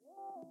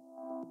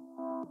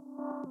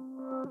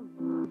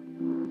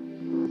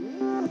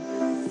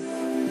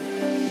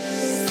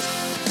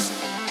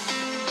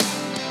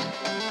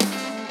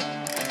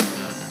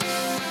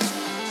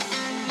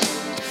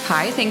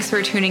Hi, thanks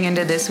for tuning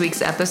into this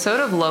week's episode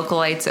of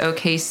Localites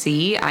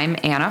OKC. I'm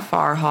Anna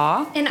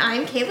Farha. And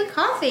I'm Kayla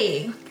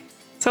Coffee.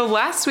 So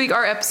last week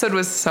our episode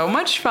was so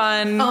much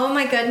fun. Oh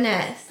my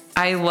goodness.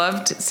 I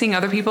loved seeing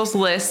other people's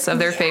lists of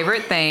their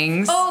favorite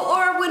things. Oh,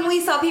 or when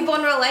we saw people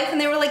in real life and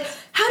they were like,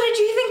 how did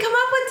you even come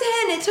up with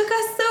 10? It took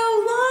us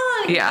so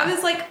long. Yeah. I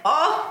was like,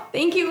 oh,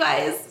 thank you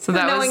guys So for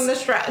knowing the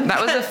struggle.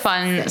 That was a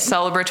fun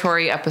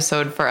celebratory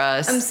episode for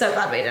us. I'm so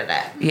glad we did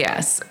it.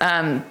 Yes.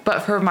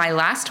 But for my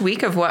last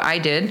week of what I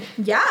did.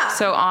 Yeah.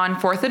 So on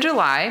 4th of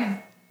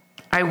July,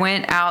 I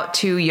went out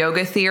to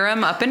Yoga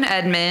Theorem up in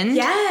Edmond.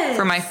 Yes.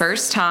 For my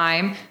first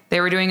time. They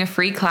were doing a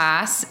free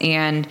class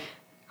and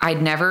I'd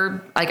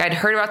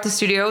heard about the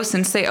studio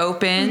since they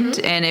opened,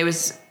 and it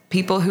was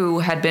people who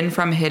had been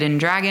from Hidden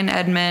Dragon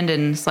Edmond,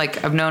 and it's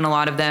like I've known a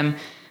lot of them,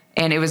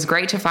 and it was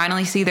great to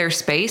finally see their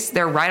space.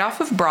 They're right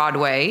off of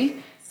Broadway.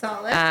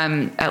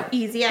 Solid.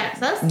 Easy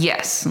access.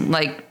 Yes,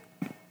 like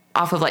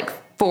off of like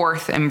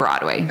 4th and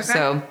Broadway. Okay.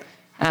 So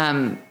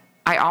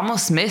I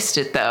almost missed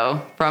it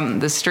though from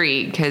the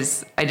street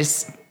because it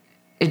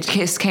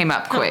just came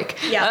up quick.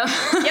 Yep,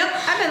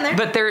 I've been there.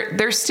 But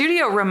their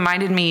studio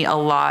reminded me a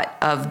lot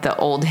of the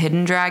old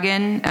Hidden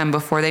Dragon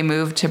before they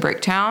moved to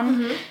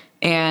Bricktown.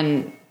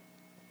 And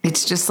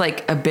it's just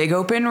like a big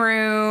open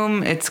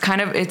room. It's kind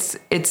of, it's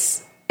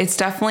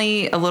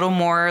definitely a little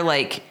more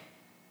like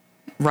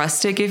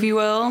rustic, if you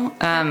will.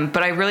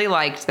 But I really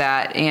liked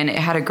that. And it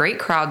had a great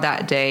crowd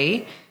that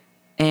day.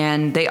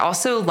 And they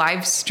also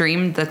live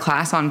streamed the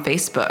class on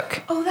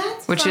Facebook. Oh,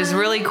 that's which fun. is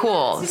really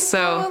cool.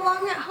 So go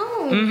along at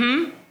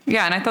home.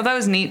 Yeah, and I thought that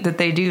was neat that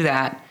they do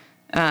that.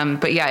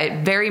 But yeah,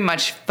 it very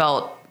much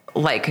felt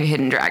like a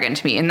Hidden Dragon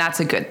to me, and that's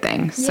a good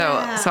thing.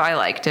 Yeah. So I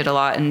liked it a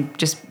lot, and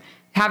just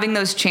having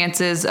those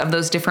chances of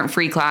those different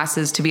free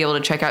classes to be able to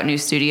check out new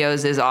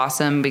studios is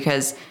awesome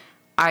because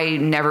I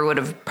never would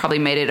have probably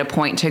made it a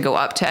point to go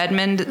up to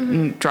Edmond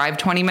and drive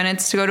 20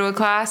 minutes to go to a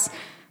class,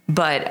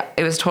 but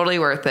it was totally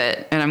worth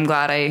it, and I'm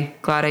glad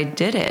I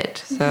did it.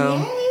 So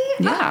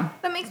Yay. yeah,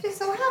 that makes me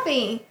so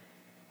happy.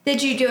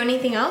 Did you do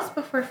anything else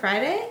before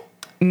Friday?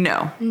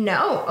 No.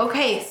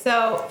 Okay,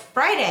 so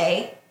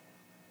Friday,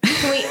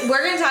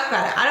 we're going to talk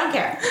about it. I don't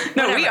care.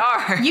 No, Whatever. we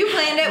are. You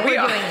planned it. We We're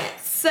are. doing it.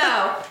 So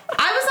I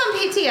was on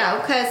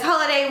PTO because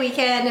holiday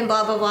weekend and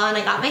blah, blah, blah, and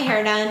I got my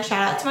hair done.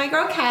 Shout out to my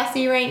girl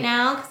Cassie right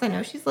now because I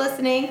know she's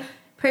listening.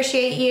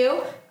 Appreciate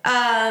you.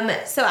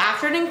 So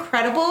after an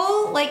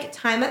incredible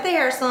time at the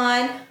hair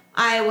salon,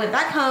 I went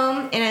back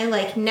home and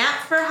I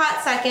napped for a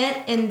hot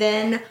second, and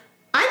then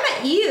I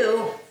met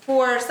you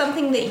for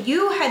something that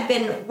you had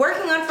been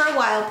working on for a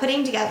while,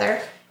 putting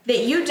together,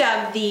 that you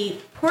dubbed the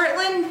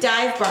Portland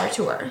Dive Bar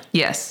Tour.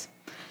 Yes.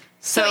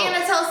 So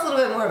Anna, tell us a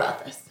little bit more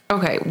about this.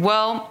 Okay,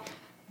 well,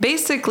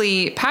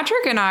 basically,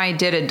 Patrick and I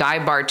did a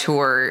dive bar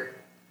tour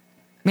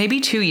maybe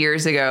 2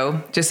 years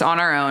ago, just on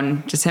our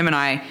own, just him and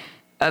I,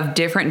 of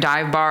different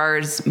dive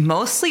bars,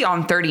 mostly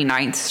on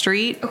 39th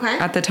Street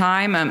at the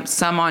time. There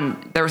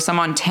were some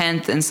on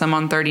 10th and some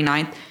on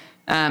 39th,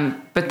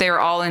 but they were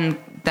all in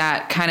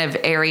that kind of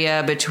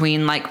area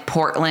between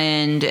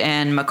Portland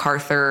and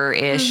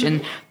MacArthur-ish.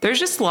 And there's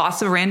just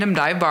lots of random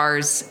dive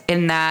bars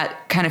in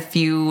that kind of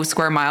few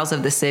square miles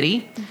of the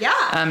city.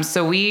 Yeah.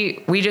 So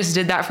we just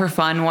did that for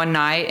fun one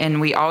night, and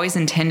we always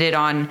intended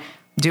on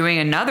doing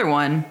another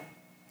one.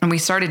 And we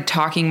started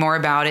talking more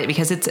about it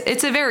because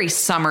it's a very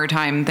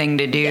summertime thing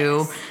to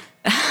do.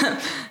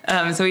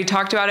 Yes. So we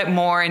talked about it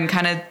more and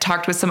kind of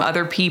talked with some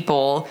other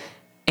people.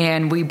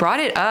 And we brought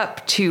it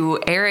up to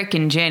Eric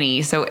and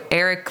Jenny. So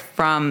Eric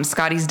from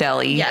Scotty's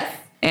Deli. Yes.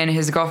 And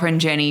his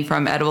girlfriend Jenny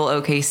from Edible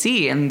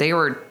OKC. And they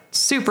were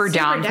super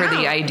down for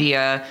the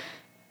idea.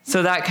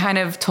 So that kind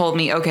of told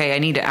me, okay, I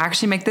need to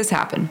actually make this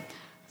happen.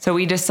 So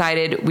we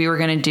decided we were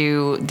going to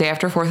do day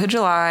after 4th of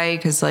July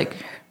because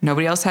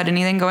nobody else had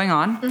anything going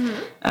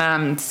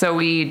on. So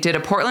we did a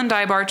Portland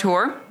Dive Bar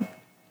tour.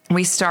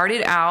 We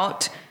started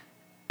out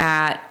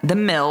at the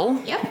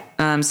Mill. Yep.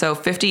 So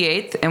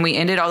 58th, and we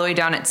ended all the way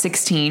down at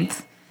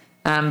 16th.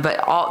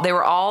 But they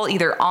were all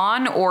either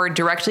on or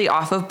directly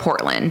off of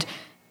Portland.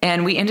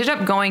 And we ended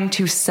up going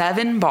to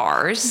 7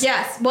 bars.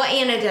 Yes. Well,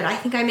 Anna did. I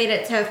think I made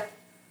it to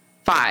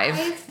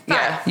 5.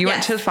 Yeah, you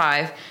went to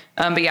 5.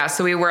 But yeah,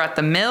 so we were at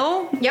the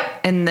Mill.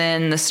 Yep. And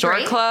then the Store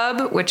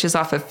Club, which is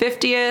off of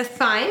 50th.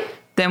 Fine.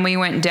 Then we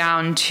went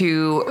down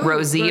to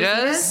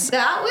Rosita's.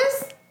 That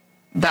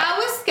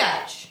was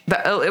sketch.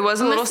 It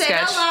was a little say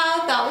sketch. It out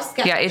loud. That was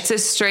sketch. Yeah, it's a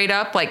straight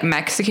up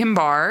Mexican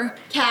bar.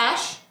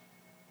 Cash.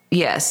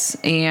 Yes,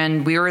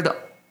 and we were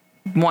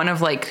one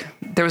of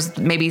there was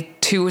maybe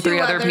 2 or 3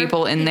 other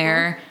people in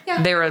there.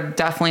 Yeah. They were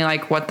definitely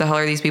what the hell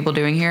are these people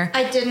doing here?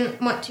 I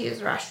didn't want to use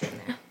the restroom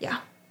there. Yeah.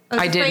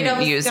 I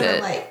didn't use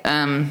it.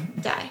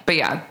 Die. But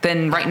yeah,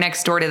 then right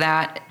next door to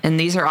that, and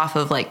these are off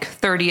of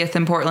 30th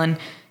in Portland,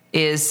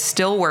 is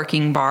Still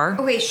Working Bar.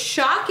 Okay,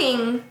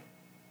 shocking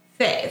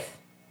fave.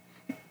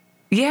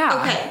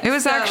 Yeah. Okay, It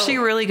was actually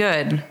really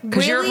good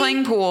because you were Really?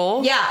 playing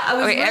pool. Yeah, I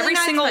was really every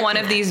not single one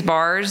expecting of that. these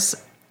bars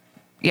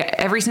Yeah,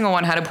 every single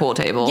one had a pool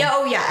table. Yeah,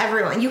 oh yeah,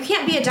 everyone. You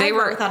can't be a dive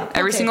bar without a pool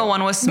every table. single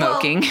one was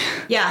smoking. Well,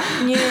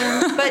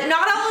 yeah, but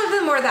not all of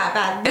them were that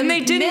bad. And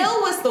they didn't.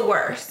 Mill was the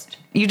worst.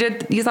 You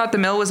thought the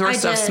mill was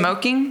worse of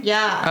smoking?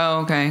 Yeah. Oh,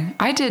 okay.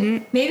 I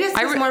didn't. Maybe it's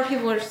because more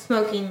people were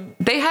smoking.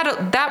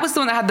 That was the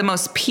one that had the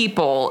most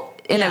people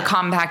in a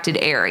compacted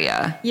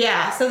area.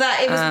 Yeah, so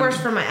that it was worse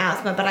for my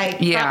asthma, but I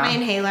got my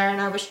inhaler and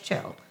I was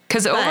chill.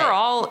 Because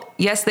overall,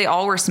 yes, they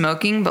all were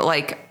smoking, but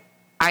like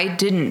I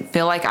didn't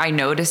feel like I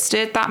noticed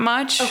it that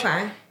much.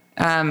 Okay.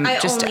 I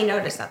only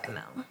noticed at the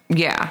mill.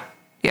 Yeah.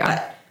 Yeah.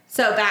 But,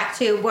 so back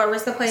to where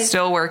was the place?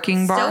 Still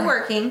working bar. Still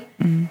working.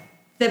 Mm-hmm.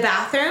 The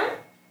bathroom,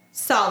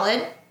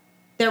 solid.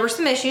 There were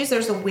some issues.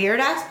 There's a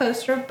weird ass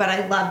poster, but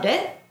I loved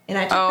it. And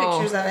I took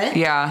pictures of it.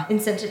 Yeah.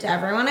 And sent it to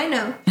everyone I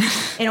know.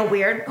 In a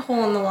weird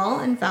hole in the wall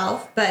and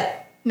valve.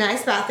 But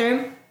nice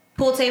bathroom.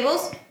 Pool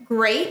tables,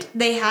 great.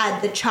 They had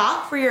the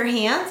chalk for your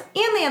hands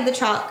and they had the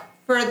chalk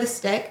for the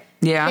stick.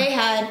 Yeah. They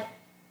had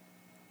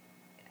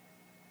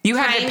You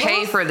had to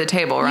pay for the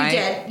table, right? You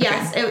did,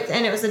 yes. Okay.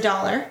 And it was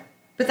 $1.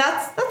 But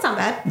that's not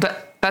bad.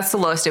 But that's the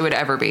lowest it would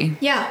ever be.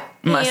 Yeah.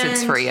 Unless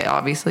it's free,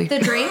 obviously. The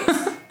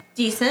drinks,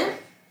 decent.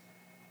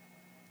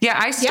 Yeah,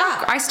 I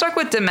stuck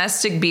with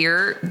domestic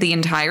beer the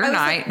entire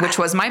night, which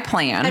was my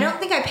plan. I don't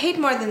think I paid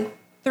more than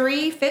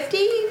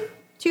 $3.50,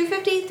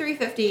 $2.50,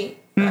 $3.50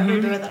 for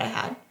every beer that I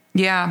had.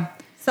 Yeah.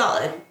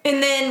 Solid.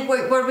 And then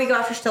where did we go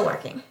after still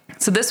working?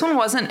 So this one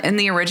wasn't in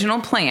the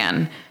original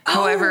plan.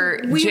 However,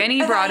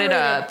 Jenny brought it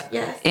up.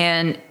 Yes.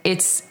 And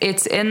it's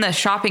in the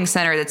shopping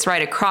center that's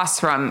right across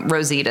from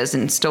Rosita's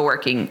and still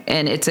working.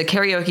 And it's a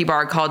karaoke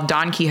bar called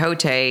Don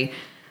Quixote.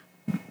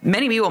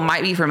 Many people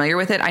might be familiar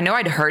with it. I know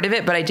I'd heard of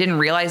it, but I didn't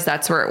realize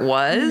that's where it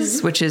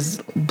was, which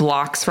is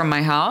blocks from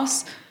my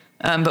house.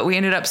 But we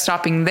ended up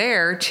stopping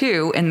there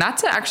too. And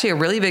that's actually a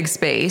really big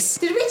space.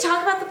 Did we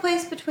talk about the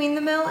place between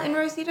the mill and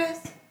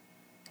Rosita's?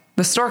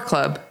 The Store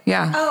Club,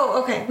 yeah.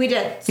 Oh, okay, we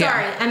did.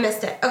 Sorry, I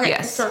missed it. Okay,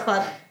 yes. The Store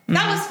Club.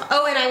 That was,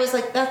 and I was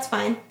like, that's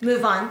fine.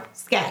 Move on.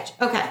 Sketch.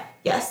 Okay,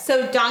 yes.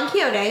 So Don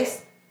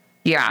Quixote's.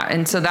 Yeah,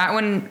 and so that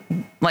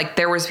one, like,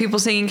 there was people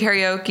singing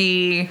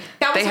karaoke.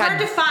 That was hard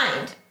to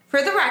find.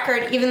 For the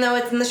record, even though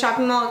it's in the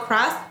shopping mall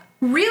across,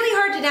 really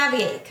hard to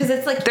navigate because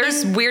it's like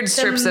there's weird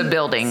strips of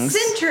buildings.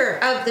 Center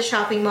of the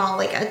shopping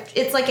mall,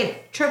 it's like a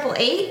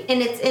 888,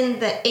 and it's in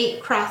the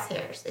 8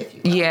 crosshairs, if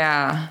you will.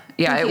 Yeah,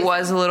 it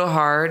was a little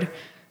hard.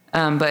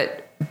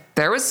 But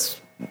there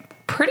was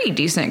pretty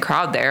decent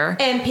crowd there.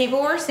 And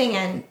people were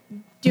singing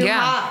Du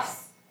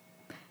Haas.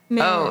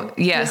 Oh,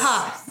 yes. Du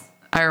Haas.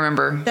 I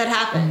remember. That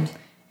happened.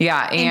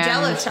 Yeah,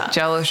 and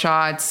Jell-O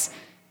shots.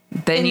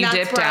 Then and you that's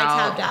dipped where out.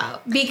 I tabbed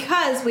out.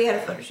 Because we had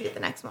a photo shoot the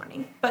next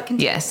morning. But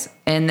continue. Yes.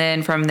 And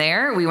then from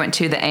there, we went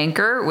to the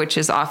Anchor, which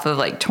is off of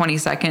like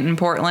 22nd in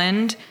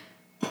Portland.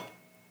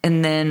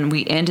 And then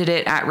we ended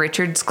it at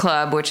Richard's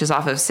Club, which is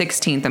off of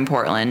 16th in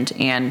Portland.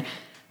 And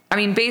I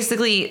mean,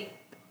 basically,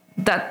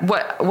 that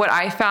what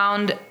I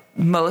found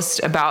most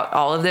about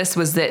all of this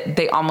was that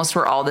they almost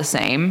were all the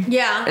same.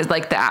 Yeah. It's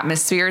like the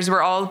atmospheres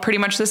were all pretty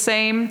much the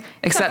same,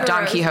 except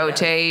Don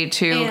Quixote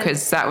too,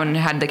 because that one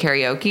had the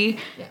karaoke.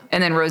 Yeah.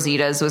 And then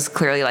Rosita's was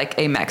clearly like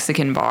a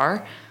Mexican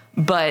bar.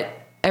 But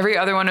every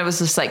other one, it was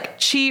just like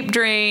cheap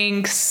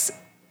drinks,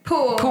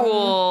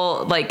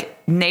 pool, like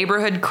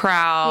neighborhood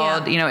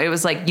crowd. Yeah. You know, it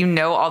was like,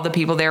 all the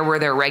people there were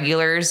their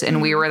regulars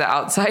and we were the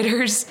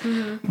outsiders.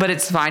 Mm-hmm. But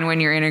it's fine when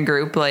you're in a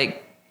group.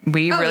 Like,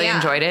 we really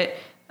enjoyed it.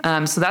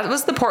 So that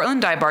was the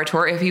Portland Dive Bar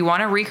Tour. If you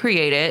want to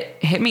recreate it,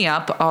 hit me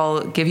up.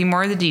 I'll give you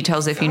more of the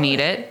details if you need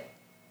it.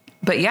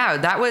 But yeah,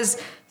 that was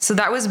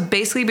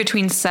basically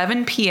between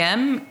 7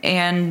 p.m.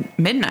 and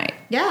midnight.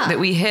 Yeah. That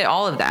we hit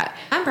all of that.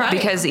 I'm proud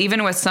because of you.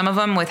 Even with some of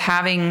them with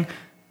having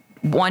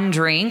one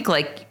drink,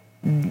 like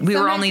we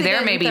were only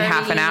there maybe 30,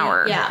 half an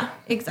hour. Yeah,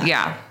 exactly.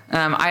 Yeah.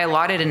 I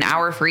allotted an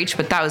hour for each,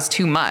 but that was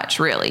too much,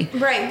 really.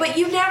 Right. But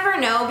you never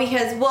know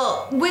because,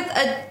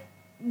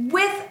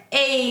 with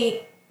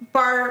a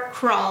bar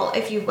crawl,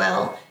 if you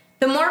will,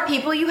 the more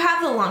people you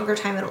have, the longer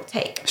time it'll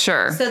take.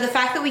 Sure. So the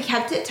fact that we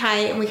kept it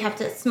tight and we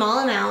kept it small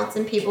amounts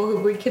and people who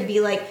we could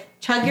be like,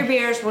 chug your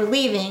beers, we're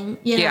leaving,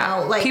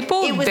 know, like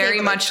people very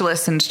much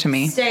listened to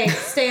me.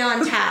 Stay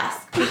on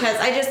task because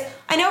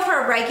I know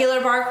for a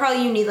regular bar crawl,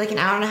 you need like an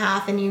hour and a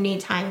half and you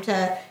need time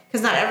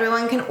because not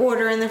everyone can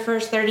order in the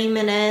first 30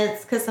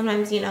 minutes because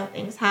sometimes,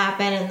 things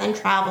happen and then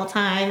travel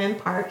time and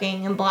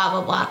parking and blah,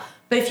 blah, blah.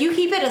 But if you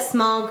keep it a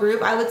small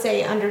group, I would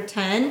say under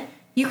 10,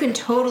 you can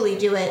totally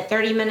do it.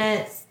 30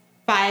 minutes,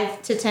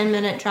 5 to 10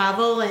 minute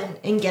travel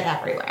and get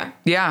everywhere.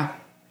 Yeah.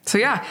 So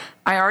yeah,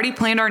 I already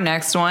planned our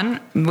next one,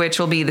 which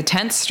will be the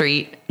 10th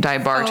Street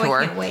Dive Bar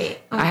Tour. I can't wait.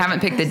 I haven't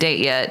picked the date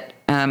yet,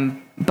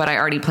 but I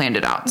already planned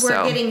it out.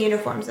 We're getting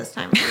uniforms this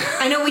time.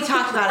 I know we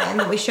talked about it and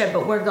that we should,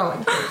 but we're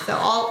going to. So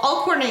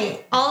I'll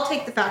coordinate. I'll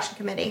take the fashion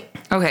committee.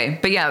 Okay.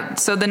 But yeah,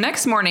 so the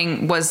next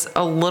morning was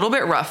a little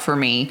bit rough for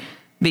me.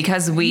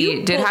 Because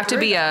we did have to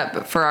be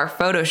up for our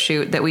photo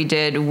shoot that we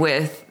did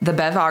with the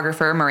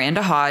bevographer,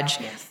 Miranda Hodge.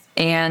 Yes.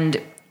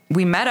 And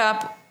we met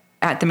up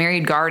at the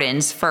Marriott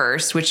Gardens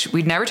first, which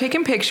we'd never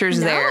taken pictures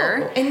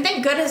there. And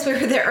thank goodness we were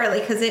there early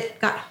because it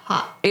got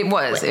hot. It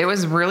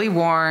was really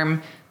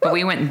warm, but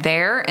we went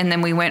there and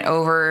then we went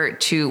over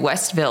to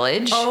West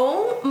Village.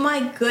 Oh my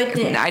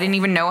goodness. I didn't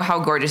even know how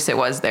gorgeous it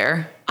was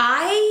there.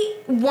 I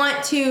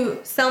want to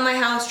sell my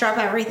house, drop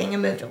everything,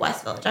 and move to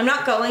West Village. I'm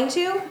not going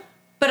to,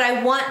 but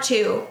I want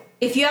to.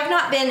 If you have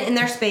not been in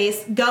their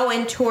space, go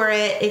and tour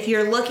it. If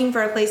you're looking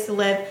for a place to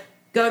live,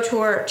 go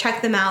tour,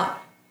 check them out.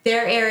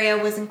 Their area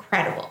was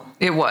incredible.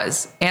 It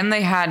was. And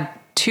they had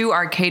 2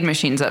 arcade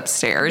machines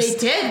upstairs. They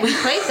did. We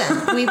played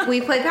them.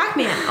 we played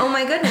Pac-Man. Oh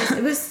my goodness.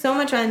 It was so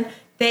much fun.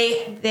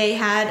 They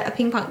had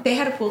a they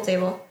had a pool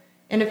table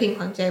and a ping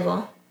pong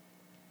table.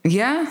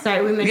 Yeah.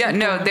 Sorry, we mentioned. Yeah,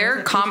 no,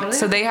 they're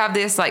so they have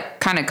this like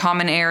kind of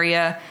common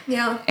area.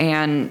 Yeah.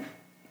 And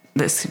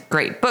this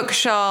great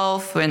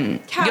bookshelf,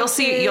 and Couches,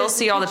 you'll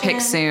see all the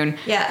pics soon.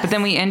 Yeah. But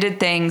then we ended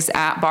things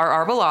at Bar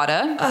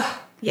Arbolada.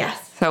 Oh,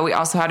 yes. So we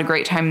also had a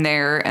great time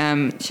there.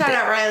 Shout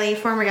out Riley,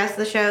 former guest of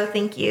the show.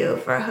 Thank you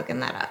for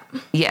hooking that up.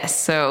 Yes.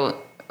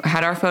 So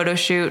had our photo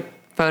shoot,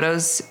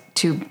 photos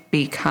to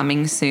be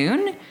coming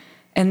soon.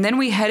 And then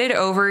we headed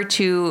over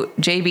to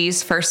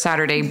JB's First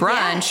Saturday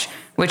Brunch,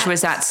 which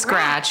was at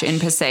Scratch in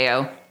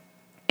Paseo.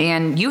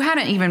 And you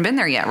hadn't even been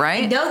there yet,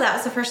 right? No, that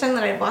was the first time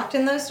that I'd walked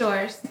in those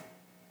doors.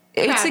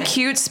 It's a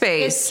cute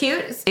space. It's cute.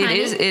 It's tiny,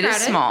 it is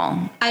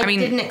small. I mean,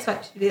 didn't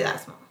expect it to be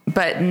that small.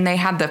 But they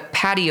had the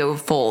patio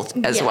full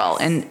as well.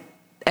 And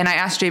I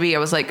asked JB, I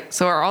was like,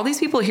 so are all these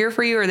people here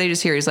for you or are they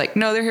just here? He's like,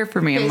 no, they're here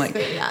for me. I'm like,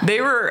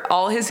 they were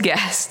all his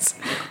guests.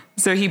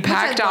 So he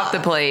packed off the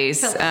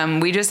place.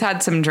 We just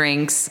had some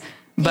drinks,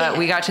 but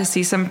we got to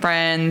see some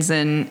friends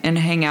and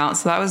hang out.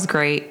 So that was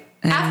great.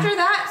 And after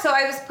that, so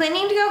I was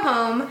planning to go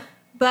home,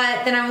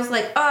 but then I was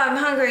like, oh, I'm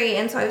hungry.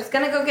 And so I was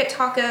going to go get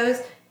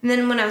tacos. And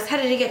then when I was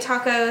headed to get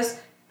tacos,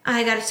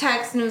 I got a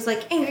text and it was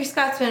like, Angry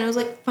Scotsman. I was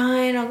like,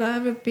 fine, I'll go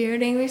have a beer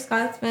at Angry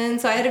Scotsman.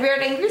 So I had a beer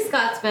at Angry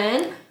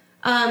Scotsman.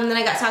 Then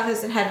I got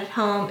tacos and headed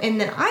home.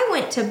 And then I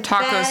went to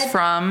tacos bed.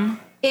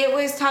 from? It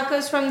was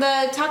tacos from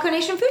the Taco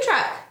Nation food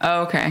truck.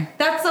 Oh, okay.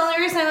 That's the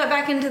only reason I went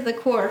back into the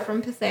core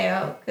from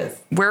Paseo.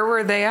 Where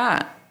were they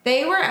at?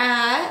 They were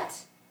at...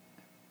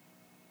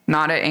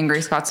 Not at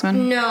Angry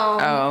Scotsman? No.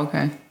 Oh,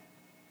 okay.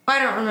 I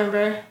don't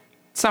remember.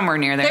 Somewhere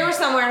near there. They were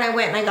somewhere and I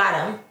went and I got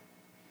them.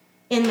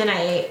 And then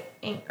I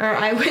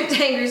went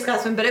to Angry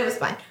Scotsman, but it was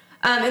fine.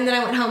 And then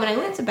I went home and I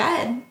went to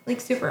bed like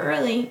super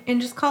early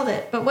and just called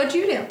it. But what'd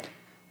you do?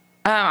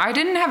 I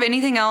didn't have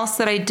anything else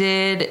that I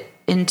did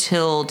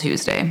until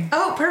Tuesday.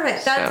 Oh,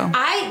 perfect.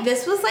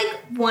 This was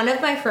like one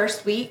of my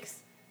first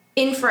weeks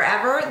in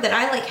forever that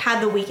I like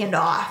had the weekend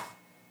off.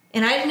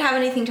 And I didn't have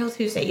anything till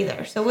Tuesday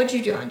either. So what'd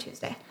you do on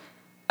Tuesday?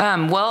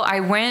 Well,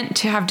 I went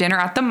to have dinner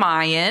at the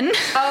Mayan.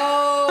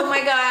 Oh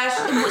my gosh.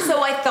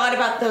 So I thought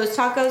about those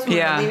tacos when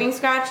we were leaving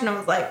Scratch and I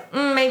was like,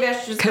 maybe I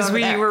should just go over there.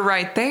 Because we were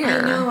right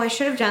there. I know, I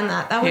should have done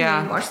that. That would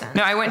have made more sense.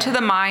 No, I went to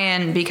the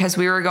Mayan because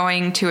we were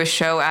going to a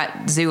show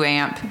at Zoo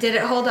Amp. Did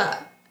it hold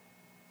up?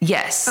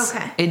 Yes.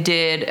 Okay. It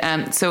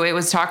did. So it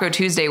was Taco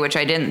Tuesday, which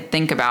I didn't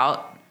think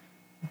about,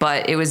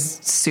 but it was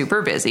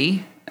super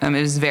busy. It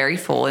was very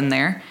full in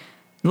there.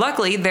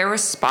 Luckily, there were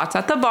spots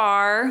at the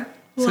bar.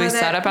 So we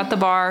sat up at the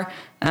bar.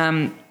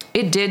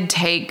 It did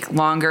take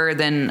longer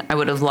than I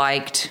would have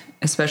liked,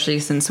 especially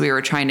since we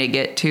were trying to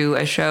get to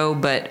a show,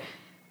 but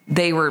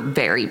they were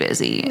very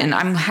busy and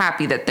I'm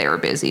happy that they were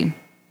busy.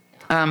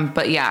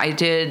 But yeah, I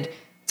did.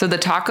 So the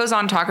tacos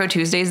on Taco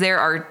Tuesdays there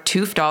are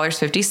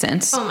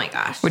 $2.50. Oh my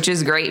gosh. Which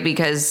is great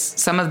because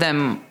some of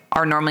them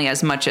are normally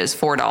as much as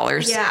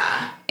 $4.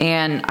 Yeah.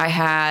 And I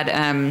had,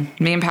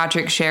 me and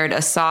Patrick shared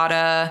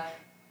asada,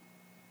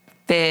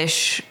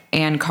 fish,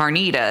 and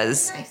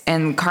carnitas. Nice.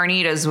 And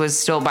carnitas was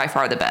still by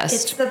far the best.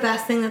 It's the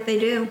best thing that they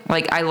do.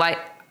 Like I like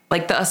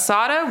the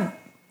asada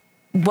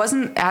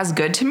wasn't as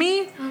good to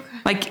me. Okay.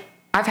 Like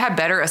I've had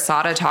better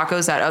asada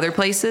tacos at other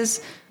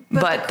places,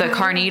 but the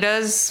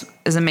carnitas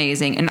is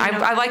amazing. And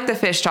I like the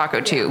fish taco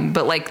too,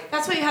 but like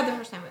that's what you had the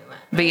first time we went.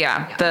 Right? But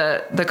yeah,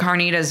 the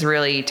carnitas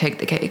really take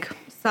the cake.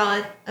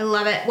 Solid. I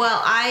love it.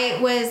 Well, I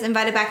was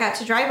invited back out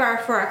to Dry Bar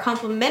for a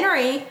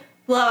complimentary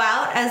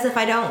blowout, as if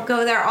I don't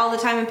go there all the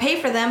time and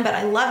pay for them, but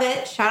I love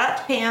it. Shout out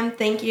to Pam.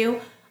 Thank you.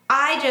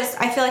 I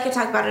feel like I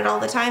talk about it all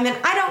the time, and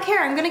I don't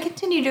care. I'm going to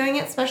continue doing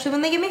it, especially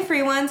when they give me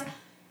free ones.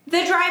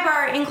 The Dry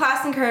Bar in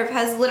Class and Curve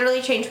has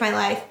literally changed my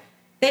life.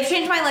 They've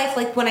changed my life,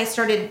 like, when I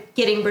started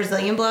getting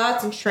Brazilian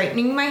blowouts and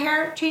straightening my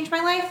hair changed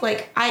my life.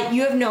 Like,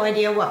 you have no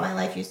idea what my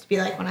life used to be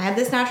like when I had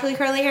this naturally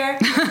curly hair,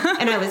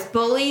 and I was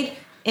bullied,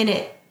 and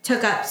it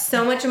took up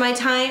so much of my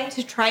time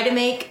to try to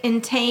make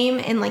and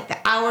tame, and, like, the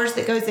hours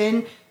that goes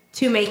in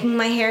to making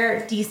my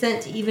hair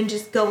decent to even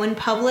just go in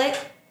public.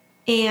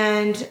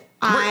 And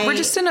we're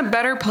just in a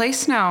better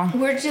place now.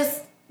 They're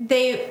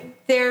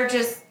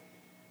just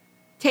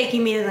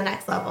taking me to the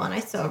next level, and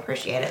I so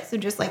appreciate it. So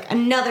just like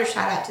another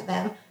shout out to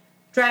them.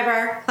 Dry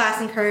Bar,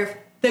 Class and Curve,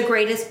 the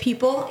greatest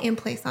people and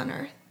place on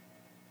earth.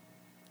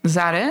 Is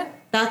that it?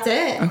 That's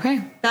it.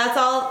 Okay. That's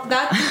all.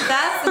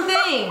 That's the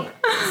thing.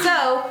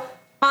 So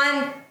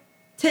on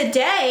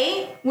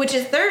today, which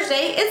is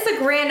Thursday, it's the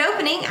grand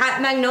opening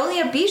at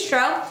Magnolia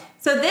Bistro.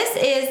 So this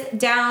is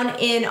down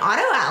in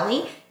Auto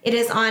Alley. It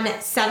is on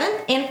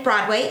 7th and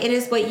Broadway. It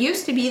is what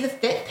used to be the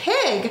Fit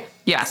Pig.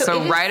 Yeah,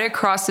 so right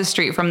across the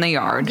street from the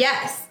yard.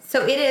 Yes.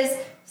 So it is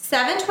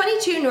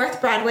 722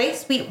 North Broadway,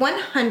 Suite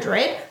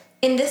 100.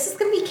 And this is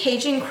going to be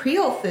Cajun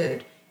Creole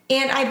food.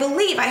 And I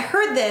believe, I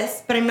heard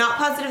this, but I'm not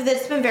positive that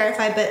it's been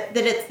verified, but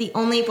that it's the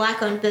only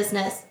Black-owned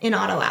business in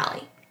Auto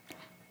Alley.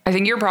 I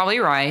think you're probably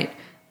right.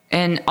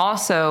 And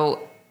also,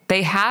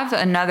 they have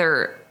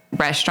another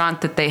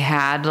restaurant that they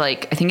had,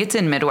 like, I think it's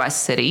in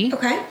Midwest City.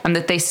 Okay.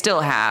 That they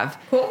still have.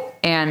 Cool.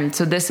 And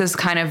so this is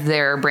kind of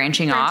their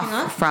branching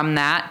off from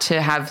that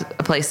to have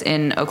a place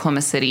in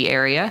Oklahoma City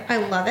area. I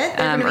love it.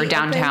 Or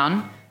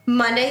downtown.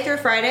 Monday through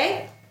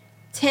Friday,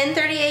 10:30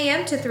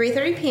 a.m. to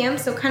 3:30 p.m.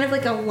 So kind of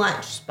like a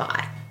lunch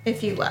spot,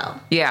 if you will.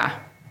 Yeah.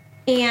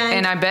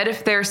 And I bet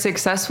if they're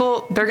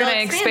successful, they're going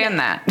to expand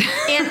that.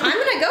 And I'm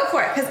going to go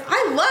for it because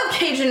I love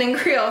Cajun and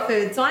Creole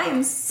food. So I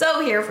am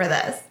so here for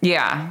this.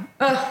 Yeah.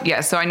 Ugh.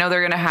 Yeah. So I know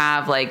they're going to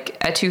have like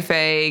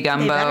etouffee,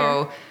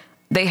 gumbo.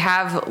 They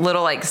have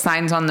little like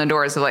signs on the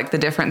doors of like the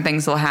different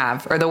things they'll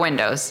have, or the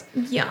windows.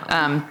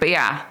 Yeah. But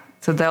yeah,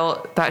 so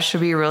that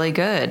should be really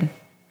good.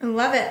 I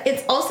love it.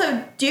 It's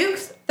also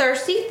Duke's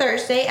Thirsty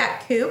Thursday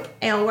at Coop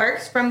Ale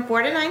Works from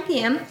 4 to 9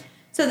 p.m.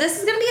 So this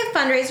is going to be a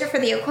fundraiser for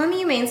the Oklahoma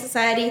Humane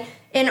Society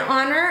in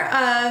honor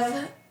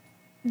of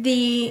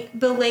the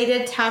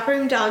belated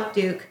taproom dog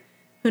Duke,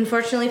 who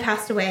unfortunately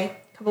passed away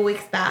a couple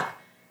weeks back.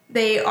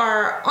 They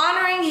are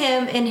honoring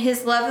him in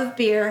his love of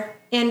beer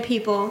and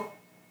people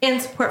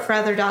and support for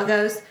other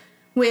doggos.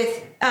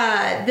 With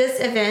this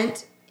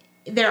event,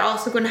 they're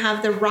also going to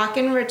have the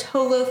Rockin'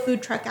 Rotolo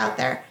food truck out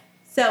there.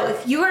 So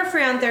if you are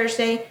free on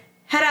Thursday,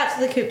 head out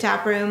to the Coop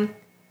Tap Room,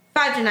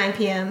 5 to 9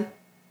 p.m.,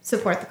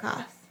 support the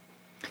cause.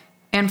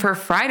 And for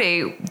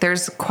Friday,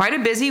 there's quite a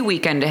busy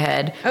weekend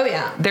ahead. Oh,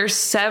 yeah. There's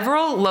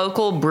several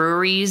local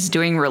breweries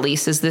doing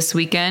releases this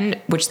weekend,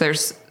 which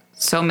there's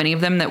so many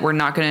of them that we're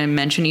not going to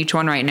mention each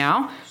one right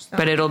now,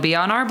 but it'll be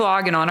on our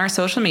blog and on our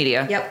social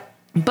media. Yep.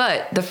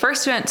 But the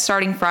first event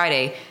starting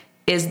Friday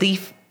is the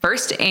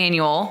first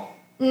annual...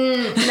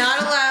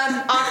 Not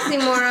allowed.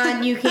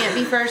 Oxymoron. You can't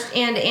be first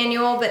and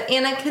annual, but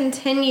Anna,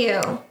 continue.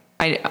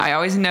 I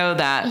always know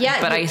that,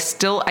 but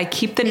I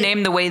keep the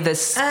name the way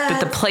that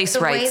the place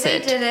writes it. The way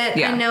they did it,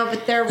 yeah. I know,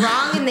 but they're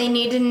wrong, and they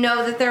need to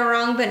know that they're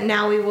wrong, but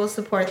now we will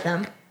support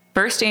them.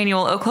 First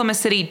annual Oklahoma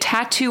City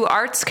Tattoo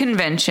Arts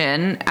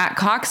Convention at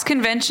Cox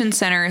Convention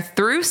Center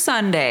through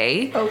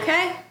Sunday.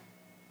 Okay.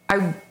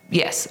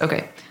 Yes,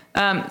 okay.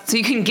 So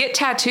you can get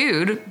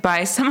tattooed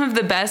by some of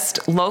the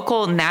best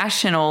local,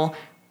 national,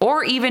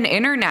 or even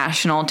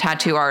international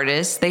tattoo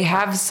artists. They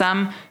have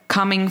some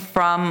coming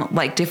from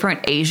like different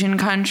Asian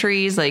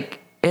countries.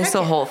 Like it's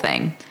a whole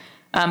thing.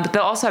 But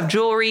they'll also have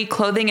jewelry,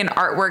 clothing, and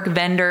artwork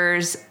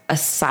vendors, a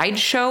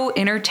sideshow,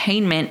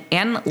 entertainment,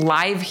 and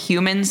live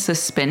human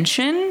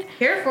suspension.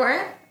 Here for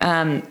it.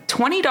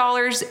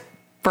 $20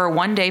 for a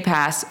 1-day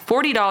pass,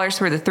 $40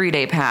 for the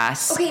 3-day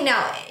pass. Okay,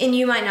 now, and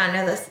you might not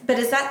know this, but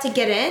is that to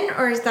get in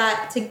or is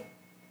that to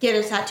get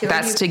a tattoo?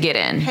 That's to get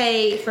in.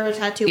 Pay for a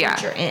tattoo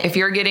once you're in. If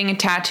you're getting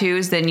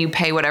tattoos, then you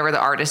pay whatever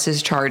the artist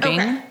is charging.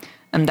 Okay.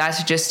 And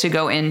that's just to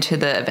go into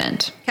the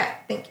event. Okay,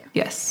 thank you.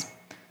 Yes.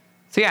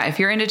 So yeah, if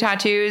you're into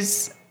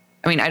tattoos,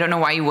 I mean, I don't know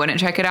why you wouldn't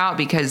check it out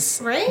because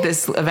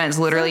this event's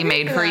literally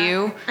made for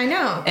you. I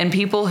know. And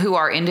people who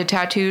are into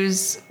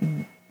tattoos,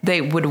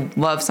 they would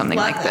love something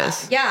like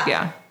this. Yeah.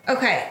 Yeah.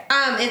 Okay.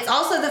 It's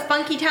also the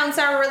Funky Town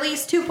Sour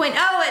Release 2.0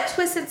 at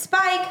Twisted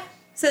Spike.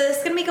 So this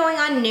is going to be going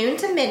on noon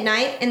to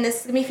midnight, and this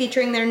is going to be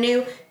featuring their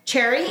new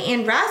cherry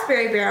and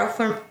raspberry barrel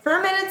from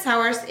fermented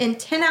sours in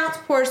 10-ounce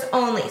pours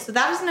only. So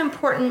that is an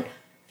important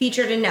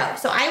feature to know.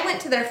 So I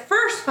went to their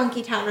first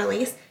Funky Town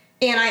release,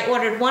 and I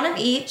ordered one of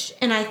each,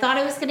 and I thought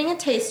I was getting a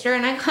taster,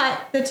 and I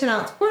got the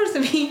 10-ounce pours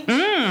of each.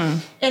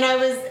 And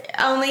I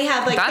only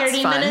had like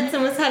 30 minutes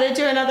and was headed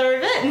to another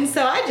event, and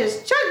so I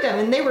just chugged them,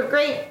 and they were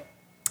great,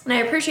 and I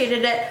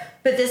appreciated it.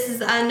 But this is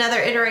another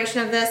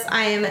iteration of this.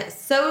 I am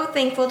so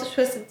thankful to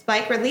Twisted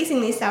Spike releasing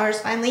these sours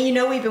finally. You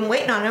know, we've been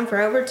waiting on them for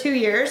over 2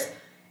 years,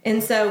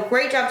 and so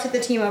great job to the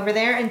team over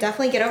there, and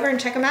definitely get over and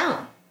check them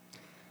out.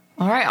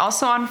 All right.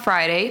 Also on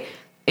Friday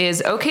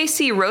is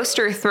OKC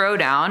Roaster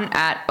Throwdown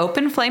at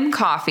Open Flame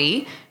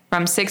Coffee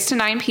from 6 to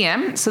 9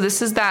 p.m. So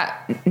this is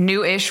that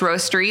new-ish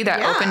roastery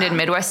that opened in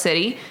Midwest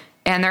City.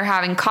 And they're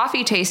having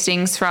coffee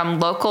tastings from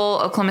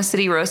local Oklahoma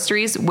City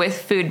roasteries with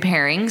food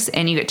pairings,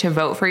 and you get to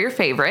vote for your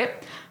favorite.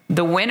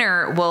 The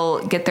winner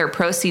will get their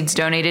proceeds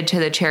donated to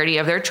the charity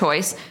of their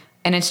choice,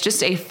 and it's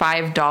just a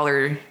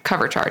 $5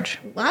 cover charge.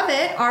 Love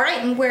it. All right,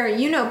 and where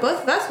you know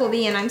both of us will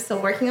be, and I'm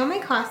still working on my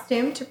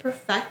costume to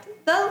perfect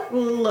the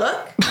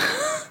look.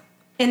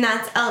 And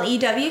that's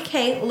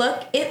LEWK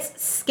look.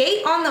 It's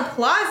Skate on the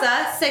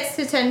Plaza, 6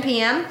 to 10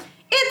 p.m.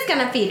 It's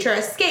going to feature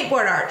a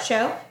skateboard art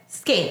show,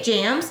 skate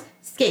jams,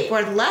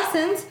 skateboard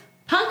lessons,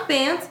 punk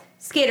bands,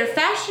 skater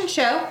fashion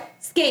show,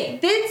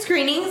 skate vid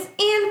screenings,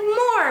 and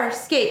more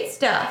skate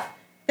stuff.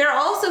 they're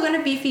also going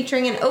to be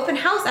featuring an open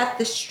house at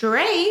The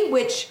Stray,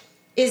 which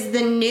is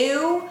the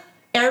new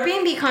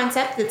Airbnb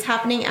concept that's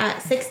happening at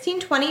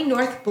 1620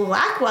 North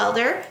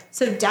Blackwelder.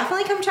 So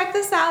definitely come check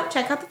this out.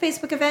 Check out the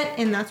Facebook event,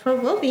 and that's where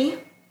we'll be.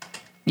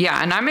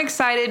 Yeah, and I'm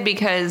excited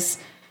because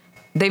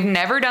they've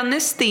never done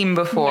this theme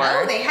before.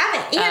 No, they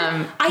haven't.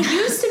 And I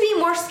used to be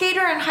more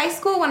skater in high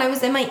school when I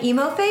was in my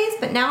emo phase,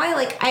 but now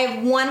I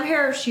have one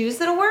pair of shoes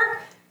that'll work.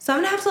 So I'm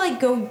gonna have to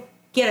go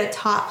get a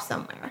top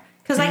somewhere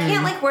because I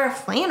can't wear a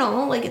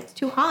flannel. It's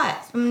too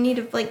hot. So I'm gonna need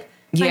to find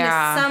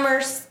a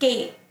summer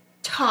skate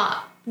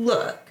top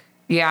look.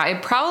 Yeah,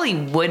 it probably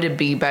would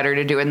be better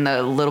to do in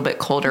the little bit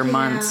colder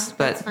months,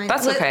 but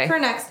that's okay. For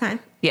next time.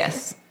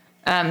 Yes.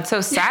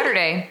 So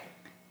Saturday,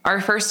 our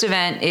first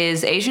event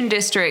is Asian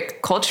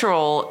District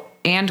Cultural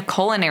and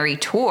Culinary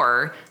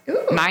Tour,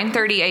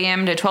 9:30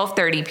 a.m. to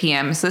 12:30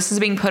 p.m. So this is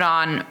being put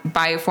on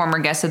by a former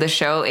guest of the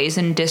show,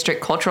 Asian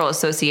District Cultural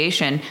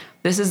Association.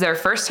 This is their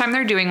first time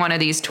they're doing one of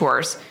these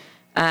tours.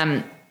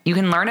 You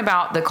can learn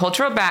about the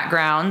cultural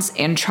backgrounds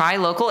and try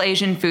local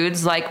Asian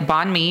foods like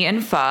banh mi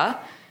and pho.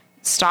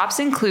 Stops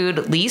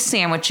include Lee's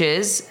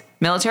Sandwiches,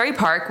 Military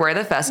Park, where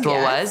the festival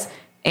was,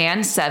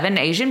 and 7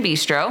 Asian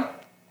Bistro.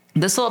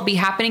 This will be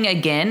happening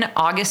again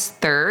August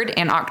 3rd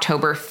and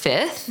October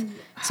 5th.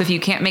 So if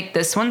you can't make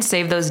this one,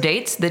 save those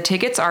dates. The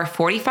tickets are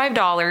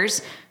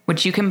 $45,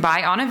 which you can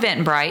buy on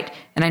Eventbrite.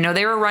 And I know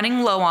they were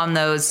running low on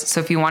those.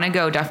 So if you want to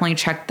go, definitely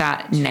check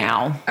that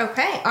now.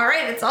 Okay. All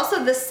right. It's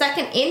also the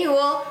second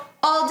annual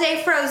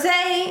all-day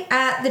Frosé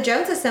at the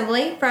Jones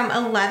Assembly from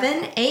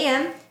 11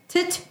 a.m.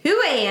 to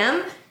 2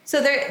 a.m.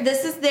 So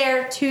this is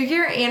their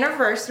 2-year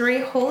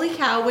anniversary. Holy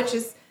cow, which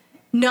is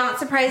not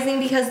surprising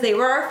because they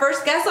were our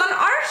first guests on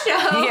our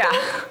show. Yeah.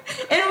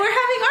 And we're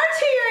having our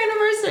 2-year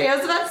anniversary. I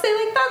was about to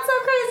say, that's so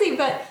crazy,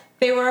 but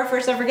they were our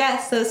first ever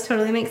guests, so this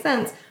totally makes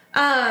sense.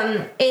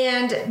 And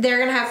they're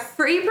going to have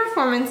free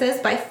performances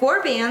by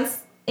 4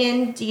 bands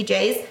and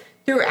DJs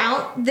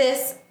throughout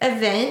this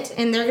event,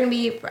 and they're going to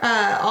be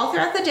all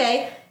throughout the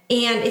day.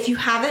 And if you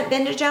haven't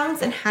been to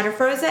Jones and had a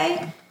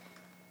Frosé,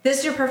 this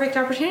is your perfect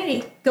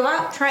opportunity. Go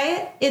out, try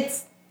it.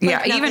 It's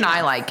even I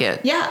like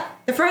it. Yeah,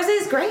 the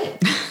Frosé is great.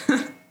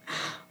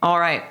 All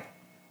right.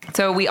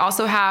 So we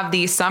also have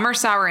the Summer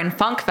Sour and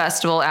Funk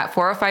Festival at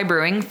 405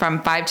 Brewing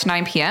from 5 to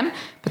 9 p.m.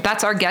 But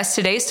that's our guest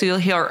today, so you'll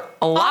hear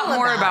a lot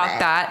more about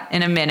that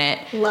in a minute.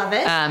 Love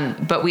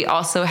it. But we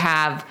also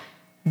have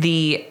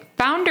the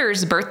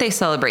Founders Birthday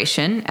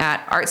Celebration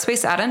at Art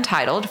Space at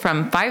Untitled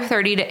from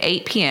 5:30 to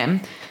 8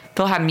 p.m.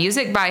 They'll have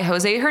music by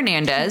Jose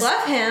Hernandez.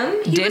 Love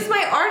him. He was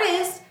my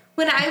artist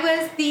when I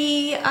was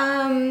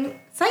the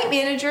site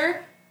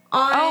manager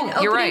on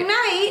opening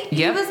night.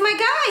 Yep. He was my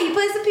guy. He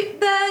plays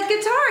the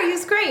guitar. He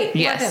was great.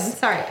 Yes. Love him.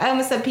 Sorry, I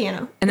almost said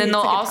piano. And then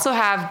they'll also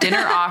have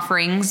dinner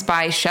offerings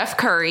by Chef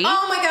Curry.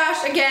 Oh my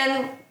gosh,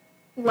 again,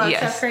 love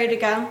Chef Curry to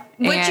go.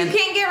 Which you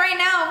can't get right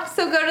now,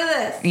 so go to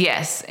this.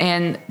 Yes,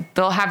 and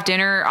they'll have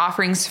dinner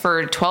offerings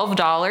for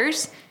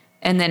 $12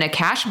 and then a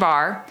cash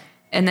bar.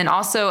 And then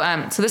also,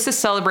 so this is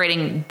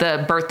celebrating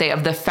the birthday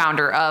of the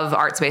founder of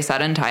Art Space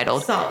at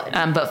Untitled. Solid.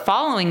 But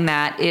following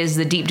that is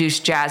the Deep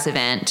Douche Jazz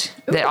event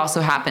that also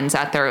happens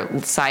at their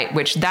site,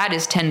 which that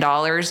is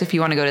 $10 if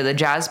you want to go to the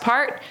jazz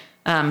part.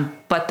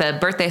 But the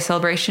birthday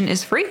celebration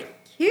is free.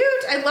 Cute.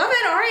 I love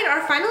it. All right.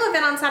 Our final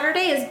event on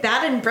Saturday is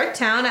Bad in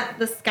Bricktown at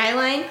the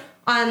Skyline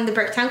on the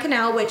Bricktown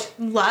Canal, which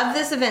love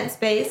this event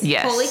space.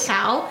 Yes. Holy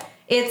cow.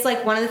 It's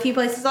one of the few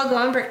places I'll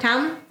go in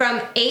Bricktown from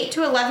 8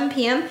 to 11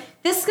 p.m.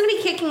 This is going to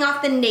be kicking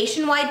off the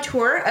nationwide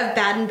tour of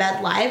Bad in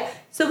Bed Live.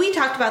 So we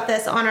talked about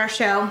this on our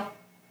show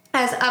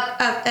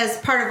as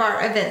part of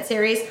our event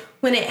series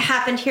when it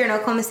happened here in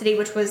Oklahoma City,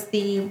 which was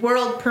the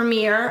world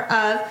premiere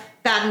of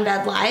Bad in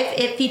Bed Live.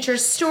 It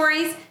features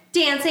stories,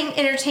 dancing,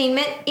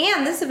 entertainment,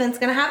 and this event's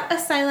going to have a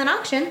silent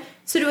auction.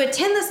 So to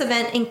attend this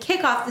event and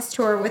kick off this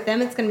tour with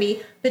them, it's going to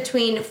be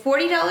between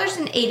 $40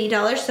 and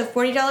 $80. So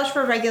 $40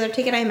 for a regular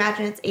ticket. I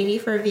imagine it's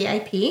 $80 for a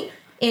VIP.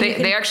 And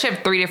they actually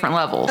have 3 different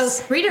levels. Oh,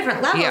 3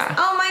 different levels. Yeah.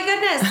 Oh my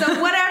goodness. So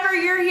whatever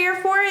you're here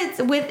for,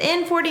 it's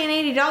within $40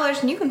 and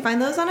 $80, and you can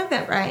find those on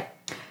Eventbrite.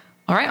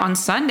 All right, on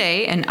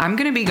Sunday, and I'm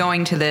going to be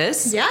going to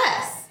this.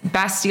 Yes.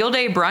 Bastille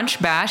Day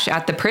Brunch Bash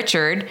at the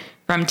Pritchard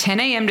from 10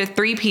 a.m. to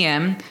 3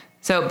 p.m.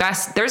 So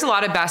there's a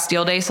lot of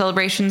Bastille Day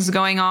celebrations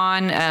going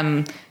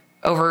on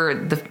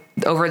over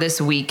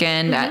this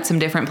weekend at some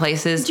different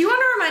places. Do you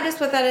want to remind us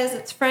what that is?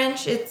 It's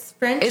French. It's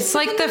French. It's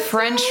like the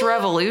French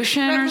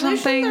Revolution or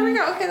something. There we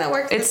go. Okay, that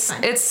works.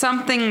 It's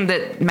something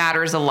that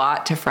matters a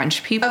lot to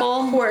French people.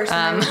 Of course,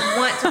 I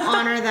want to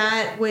honor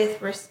that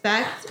with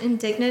respect and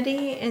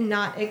dignity and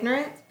not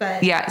ignorance.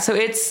 But yeah, so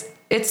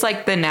it's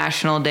like the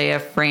National Day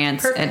of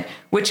France,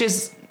 which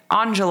is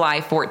on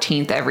July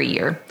 14th every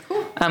year.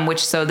 Cool.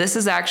 So this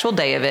is the actual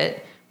day of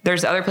it.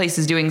 There's other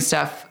places doing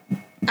stuff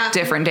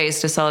different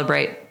days to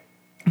celebrate.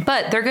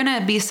 But they're going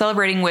to be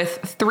celebrating with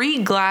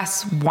 3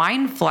 glass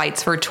wine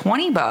flights for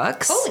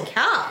 $20. Holy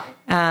cow.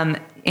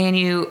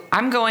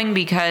 I'm going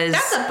because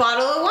that's a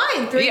bottle of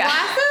wine. 3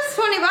 glasses,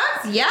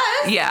 $20.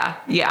 Yes.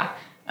 Yeah.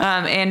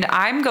 And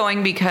I'm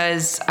going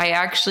because I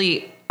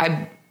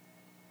I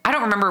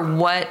don't remember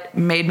what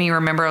made me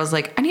remember. I was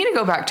like, I need to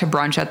go back to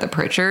brunch at the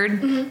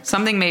Pritchard. Mm-hmm.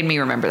 Something made me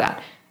remember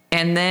that.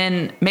 And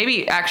then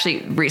maybe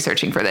actually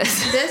researching for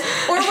this.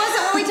 Or was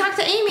it when we talked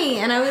to Amy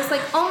and I was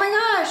like, oh my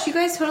gosh, you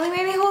guys totally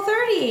made me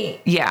Whole30?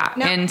 Yeah.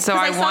 No, and so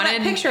 'cause I saw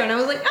wanted that picture and I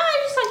was like, oh, I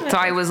just talked about So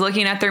I was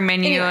looking at their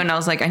menu Anyway. and I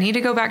was like, I need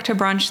to go back to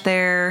brunch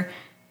there.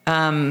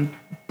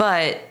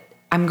 But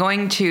I'm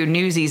going to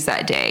Newsies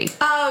that day.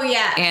 Oh,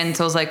 yeah. And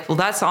so I was like, well,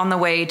 that's on the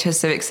way to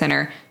Civic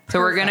Center. So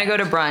we're going to go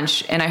to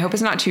brunch, and I hope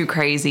it's not too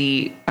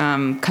crazy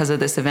because of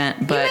this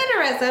event. But you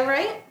made a reso,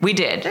 right? we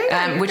did, There you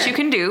go, you're which good. you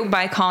can do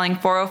by calling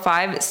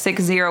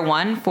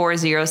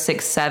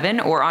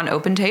 405-601-4067 or on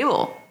Open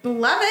Table.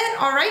 Love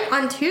it. All right.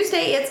 On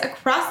Tuesday, it's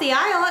across the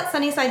aisle at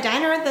Sunnyside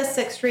Diner at the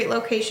 6th Street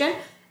location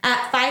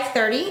at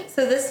 5:30.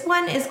 So this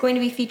one is going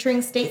to be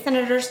featuring State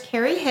Senators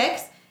Kerry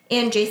Hicks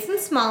and Jason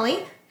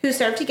Smalley, who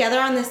serve together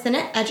on the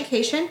Senate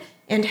Education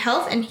and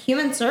Health and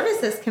Human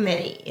Services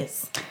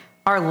Committees.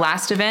 Our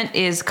last event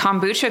is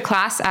kombucha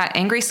class at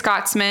Angry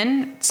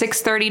Scotsman,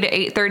 6:30 to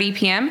 8:30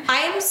 p.m. I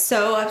am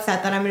so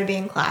upset that I'm going to be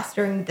in class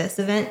during this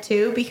event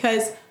too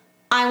because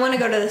I want to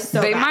go to this so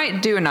They bad.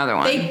 might do another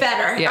one. They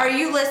better. Yeah. Are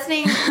you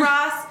listening,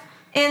 Ross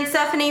and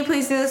Stephanie?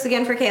 Please do this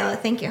again for Kayla.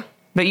 Thank you.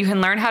 But you can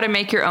learn how to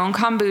make your own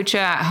kombucha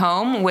at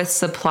home with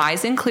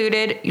supplies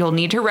included. You'll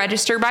need to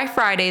register by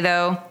Friday,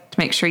 though, to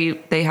make sure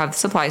they have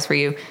supplies for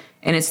you.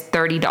 And it's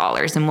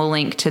 $30, and we'll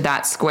link to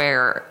that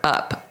Square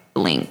Up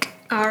link.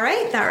 All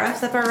right, that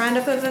wraps up our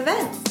roundup of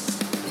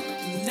events.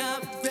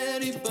 Not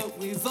ready, but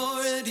we've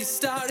already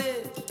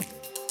started.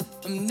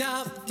 I'm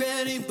not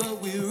ready,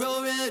 but we're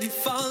already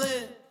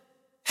falling.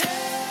 Hey,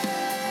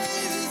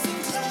 there's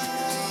some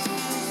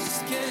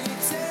clouds, can you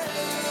tell?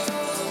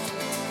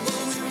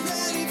 Well, we're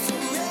ready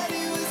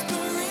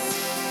whispering.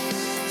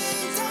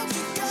 Don't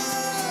you go?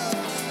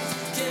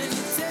 Can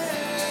you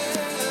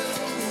tell?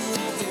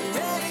 We're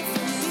ready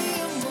for me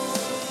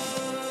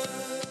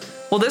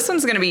more. Well, this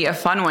one's going to be a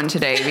fun one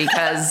today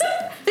because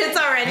It's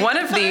already one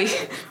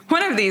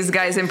of these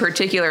guys in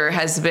particular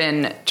has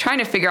been trying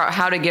to figure out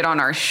how to get on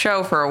our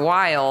show for a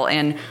while,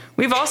 and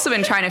we've also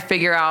been trying to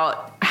figure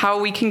out how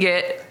we can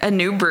get a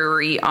new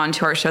brewery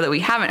onto our show that we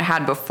haven't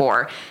had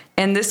before.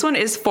 And this one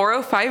is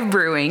 405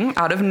 Brewing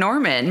out of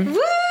Norman.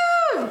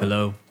 Woo!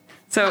 Hello.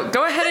 So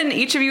go ahead and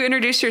each of you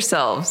introduce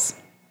yourselves.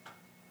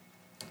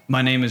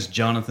 My name is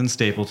Jonathan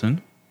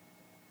Stapleton.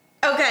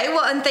 Okay,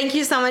 well, and thank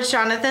you so much,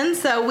 Jonathan.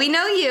 So we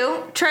know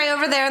you. Trey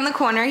over there in the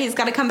corner. He's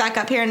got to come back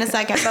up here in a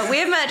second. But we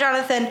have met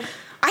Jonathan.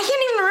 I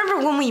can't even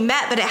remember when we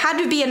met, but it had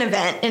to be an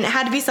event, and it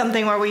had to be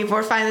something where we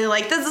were finally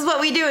like, this is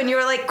what we do. And you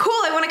were like, cool,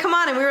 I want to come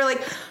on. And we were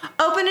like,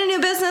 open a new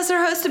business or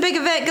host a big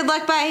event. Good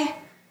luck, bye.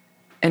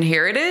 And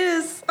here it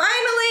is.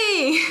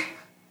 Finally.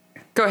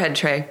 Go ahead,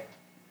 Trey.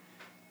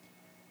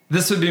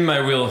 This would be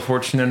my Wheel of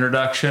Fortune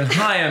introduction.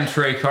 Hi, I'm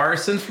Trey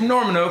Carson from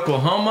Norman,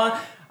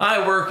 Oklahoma.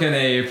 I work in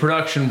a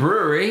production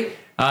brewery.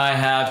 I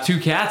have two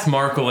cats,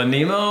 Markle and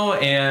Nemo,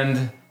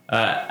 and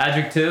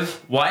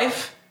adjective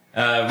wife.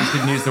 We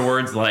could use the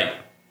words like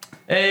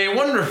a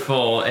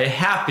wonderful, a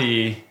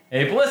happy,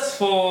 a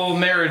blissful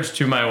marriage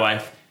to my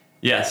wife.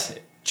 Yes,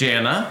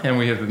 Jana, and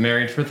we have been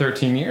married for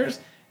 13 years.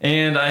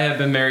 And I have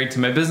been married to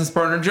my business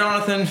partner,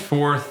 Jonathan,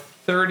 for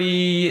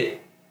 38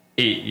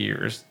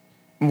 years.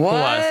 What?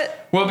 Plus.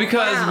 Well,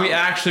 because Wow. we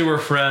actually were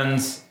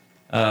friends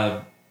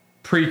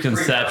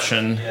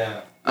pre-conception.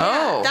 Yeah.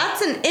 Oh.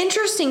 That's an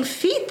interesting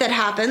feat that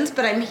happens,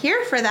 but I'm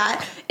here for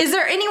that. Is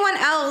there anyone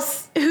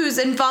else who's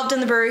involved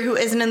in the brewery who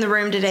isn't in the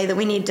room today that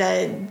we need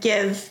to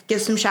give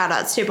some shout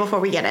outs to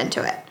before we get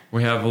into it?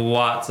 We have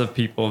lots of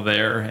people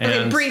there.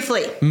 Okay, And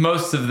briefly.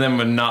 most of them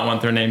would not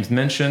want their names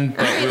mentioned,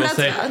 but we will That's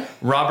say valid.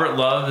 Robert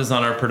Love is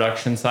on our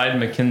production side,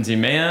 Mackenzie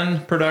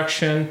Mann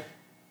production,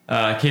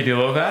 Katie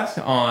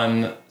Lovath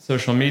on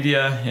social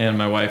media, and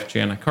my wife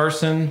Jana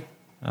Carson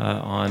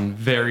on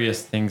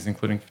various things,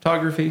 including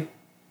photography.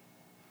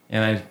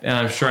 And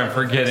I'm sure I'm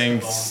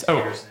forgetting.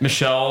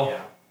 Michelle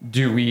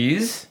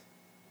Dewey's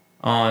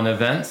on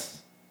events.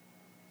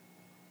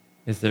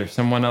 Is there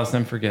someone else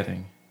I'm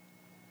forgetting?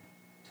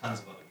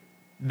 Tons of other people.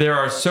 There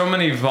are so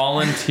many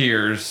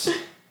volunteers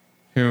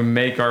who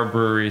make our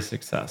brewery a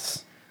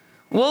success.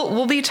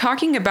 We'll be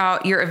talking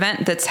about your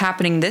event that's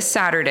happening this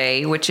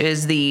Saturday, which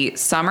is the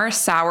Summer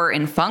Sour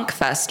and Funk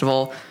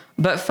Festival.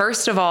 But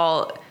first of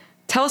all,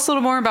 tell us a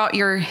little more about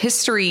your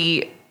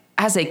history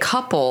as a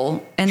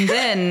couple and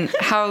then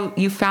how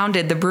you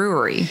founded the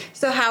brewery.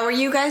 So, how were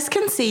you guys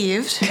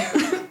conceived?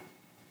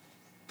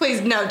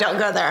 Please, no, don't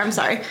go there. I'm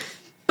sorry.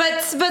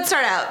 But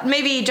start out.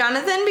 Maybe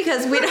Jonathan,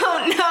 because we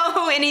don't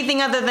know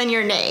anything other than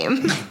your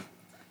name.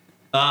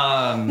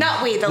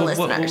 Not we, the listeners.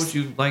 What would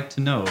you like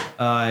to know?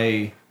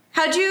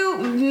 How'd you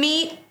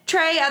meet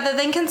Trey other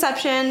than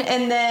conception,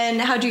 and then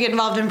how'd you get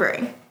involved in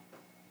brewing?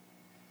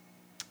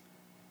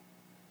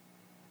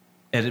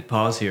 Edit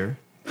pause here.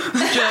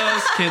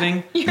 Just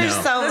kidding. You're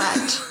No. so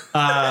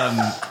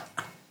much.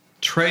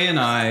 Trey and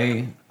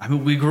I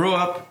mean, we grew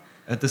up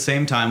at the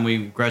same time.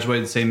 We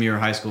graduated the same year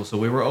of high school, so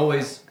we were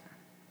always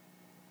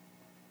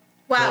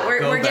Wow, Go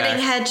we're getting back.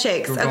 head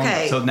shakes. We're going-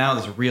 Okay. So now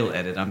there's a real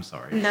edit. I'm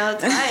sorry. No,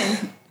 it's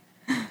fine.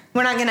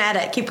 We're not gonna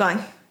edit. Keep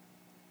going.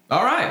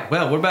 All right.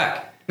 Well, we're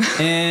back.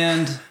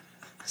 And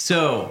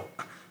so,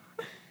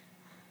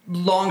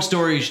 long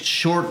story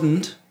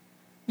shortened,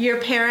 Your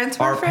parents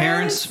were our friends?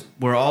 parents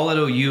were all at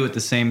OU at the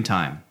same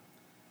time.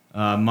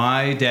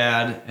 My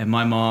dad and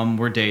my mom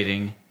were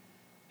dating,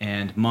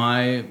 and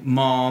my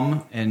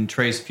mom and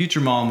Trey's future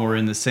mom were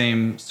in the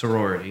same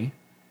sorority.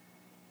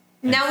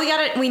 Now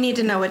we need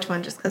to know which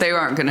one just because. They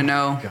aren't going to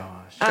know.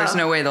 Gosh. There's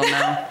no way they'll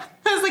know.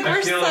 I was like,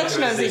 we're such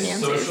nosy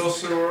Nancy's.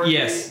 sorority.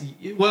 Yes.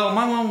 Well,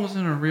 my mom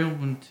wasn't a real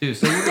one too,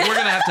 so we're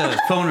gonna have to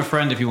phone a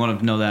friend if you want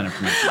to know that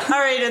information. All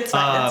right, it's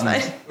fine.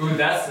 It's fine. Ooh,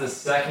 that's the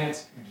second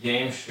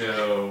game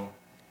show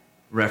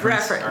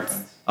Reference.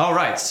 All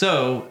right.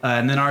 So,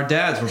 and then our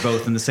dads were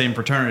both in the same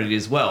fraternity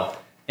as well,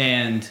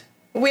 and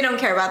We don't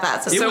care about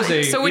that. So, It So, was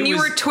a- so when it you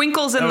was were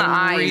twinkles in a the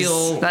eyes,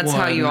 real that's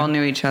how you one. all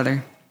knew each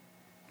other.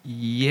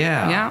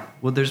 yeah. Yeah.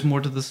 Well, there's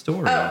more to the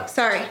story. oh,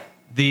 sorry.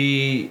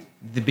 The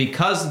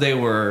because they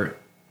were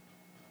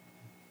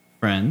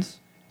friends.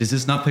 Does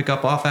this not pick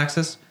up off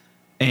axis?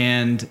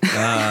 And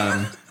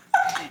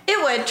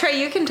It would.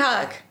 Trey, you can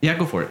talk. yeah,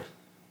 go for it.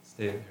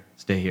 Stay there.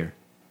 Stay here.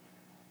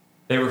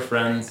 They were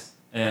friends,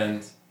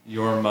 and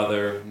your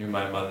mother knew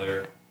my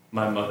mother.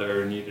 My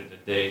mother needed a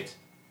date,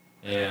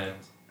 and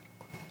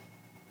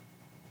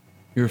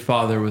your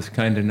father was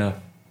kind enough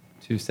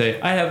to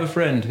say, "I have a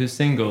friend who's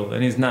single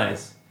and he's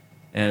nice,"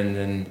 and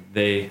then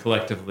they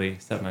collectively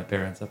set my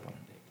parents up on a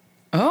date.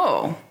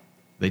 Oh.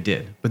 They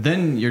did. But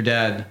then your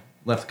dad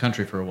left the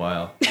country for a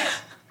while.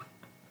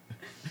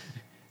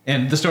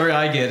 And the story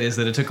I get is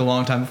that it took a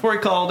long time before he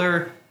called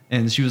her,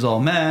 and she was all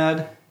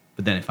mad.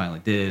 But then it finally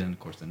did, and of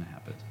course, then it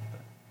happened.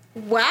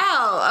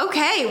 Wow.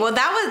 Okay. Well,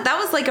 that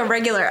was like a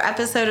regular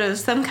episode of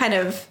some kind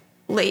of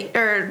late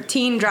or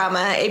teen drama,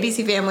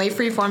 ABC Family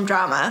freeform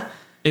drama.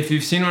 If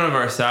you've seen one of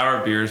our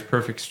sour beers,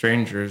 Perfect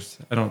Strangers,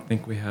 I don't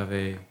think we have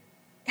a.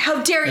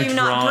 How dare you A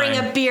not bring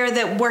drawing. a beer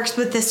that works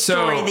with this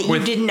story that you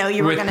didn't know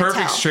you were going to With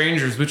Perfect tell?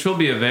 Strangers, which will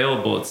be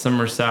available at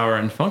Summer Sour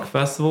and Funk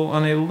Festival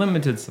on a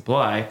limited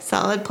supply,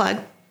 Solid plug.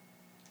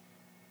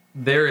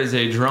 there is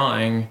a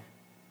drawing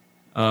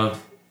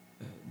of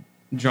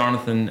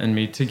Jonathan and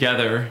me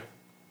together,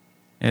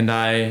 and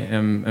I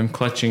am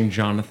clutching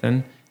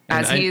Jonathan.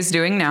 As he is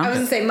doing I was now.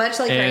 going to say much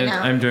like right And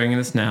now. I'm doing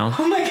this now.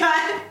 Oh my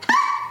God.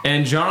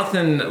 And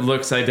Jonathan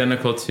looks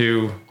identical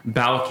to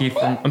Balky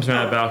from, I'm sorry,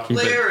 not Balky,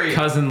 Larry. but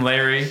cousin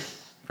Larry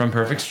from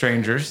Perfect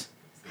Strangers.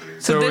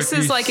 So this if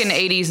you is like an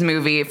 80s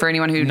movie for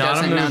anyone who not a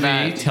doesn't movie, know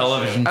that.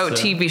 television. Oh, set.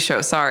 TV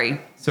show.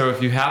 Sorry. So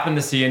if you happen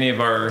to see any of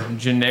our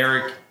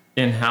generic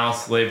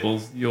in-house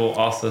labels, you'll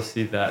also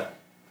see that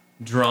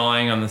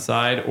drawing on the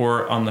side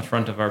or on the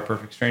front of our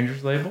Perfect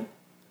Strangers label.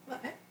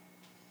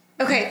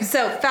 Okay,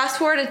 so fast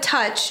forward a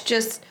touch,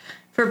 just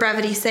for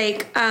brevity's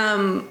sake.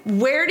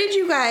 Where did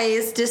you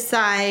guys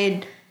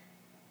decide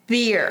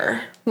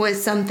beer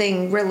was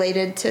something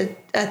related to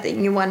a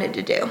thing you wanted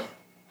to do?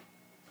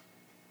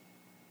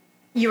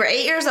 You were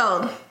 8 years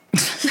old.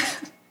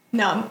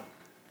 No,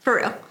 for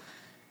real.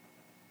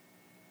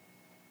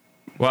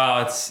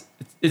 Wow,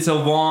 it's a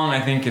long,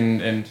 I think,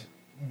 and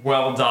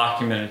well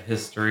documented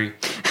history.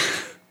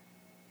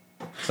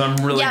 So I'm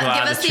really Yeah,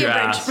 glad give us that the you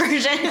abridged asked.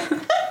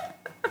 version.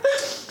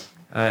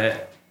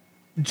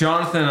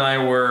 Jonathan and I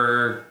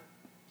were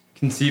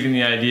conceiving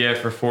the idea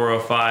for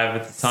 405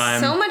 at the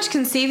time. So much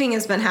conceiving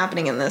has been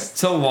happening in this.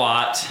 It's a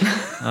lot.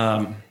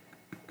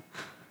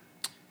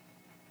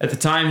 At the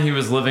time, he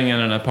was living in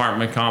an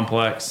apartment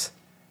complex,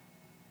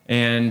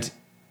 and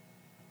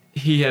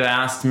he had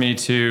asked me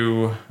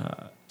to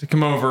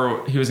come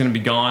over. He was going to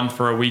be gone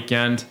for a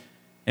weekend,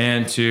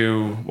 and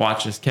to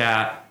watch his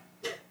cat.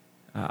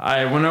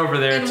 I went over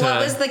there And to.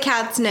 what was the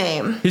cat's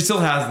name? He still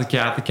has the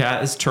cat. The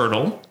cat is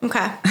Turtle.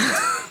 Okay.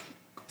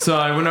 So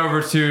I went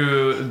over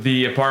to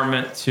the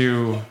apartment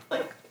to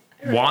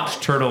watch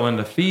Turtle and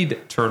to feed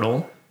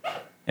Turtle.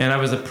 And I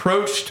was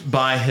approached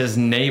by his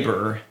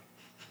neighbor,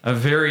 a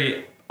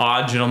very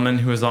odd gentleman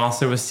who was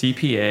also a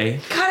CPA.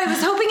 God, I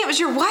was hoping it was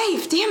your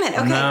wife. Damn it.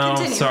 Okay, No,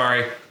 continue.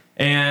 sorry.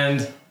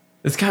 And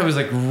this guy was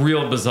like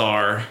real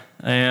bizarre.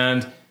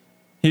 And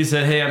he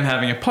said, "Hey, I'm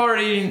having a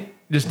party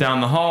just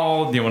down the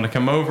hall. Do you want to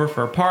come over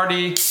for a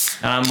party?"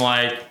 And I'm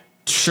like,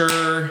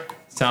 "Sure,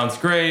 sounds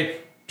great."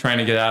 Trying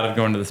to get out of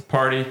going to this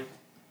party.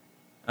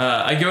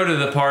 I go to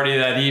the party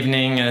that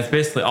evening, and it's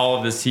basically all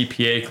of the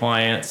CPA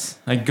clients.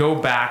 I go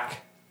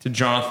back to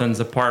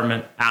Jonathan's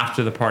apartment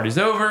after the party's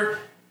over,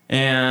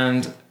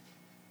 and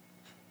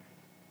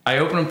I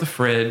open up the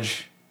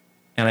fridge,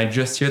 and I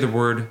just hear the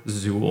word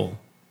Zool.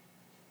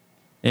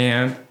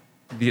 And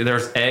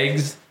there's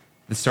eggs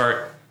that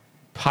start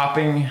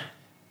popping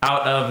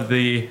out of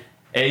the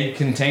egg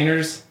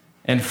containers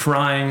and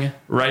frying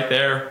right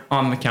there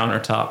on the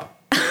countertop.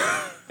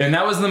 And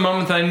that was the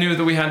moment that I knew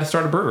that we had to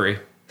start a brewery.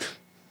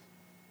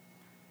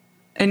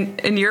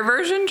 In your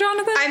version,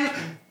 Jonathan?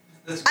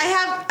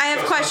 I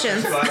have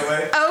questions.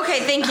 Oh, okay,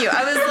 thank you.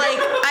 I was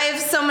like, I have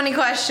so many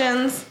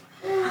questions.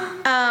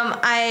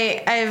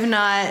 I have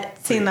not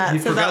seen that, He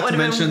so that forgot would to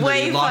have mention been that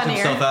way he locked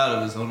funnier. himself out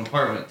of his own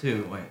apartment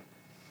too. Wait.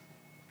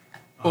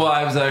 Well,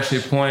 I was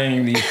actually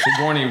playing the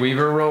Sigourney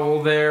Weaver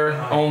role there.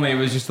 Only it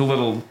was just a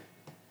little.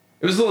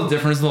 It was a little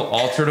different. It was a little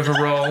altered of a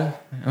role. And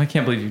I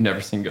can't believe you've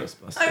never seen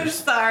Ghostbusters. I'm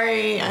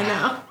sorry. I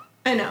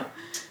know.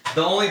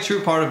 The only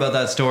true part about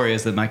that story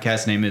is that my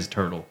cat's name is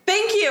Turtle.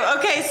 Thank you.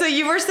 Okay, so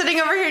you were sitting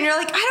over here and you're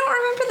like, I don't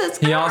remember this.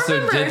 He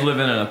also did live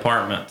in an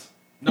apartment.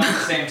 Not at the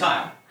same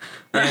time.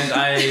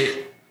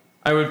 And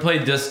I would play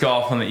disc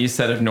golf on the east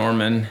side of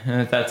Norman.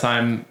 And at that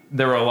time,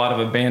 there were a lot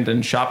of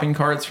abandoned shopping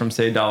carts from,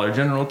 say, Dollar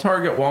General,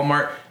 Target,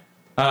 Walmart.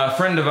 A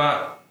friend of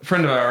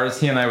ours,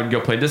 he and I would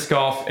go play disc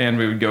golf, and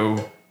we would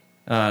go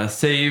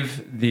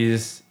save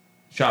these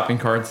shopping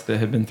carts that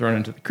had been thrown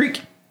into the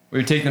creek. We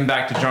would take them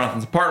back to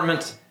Jonathan's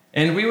apartment,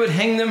 and we would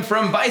hang them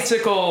from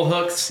bicycle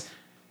hooks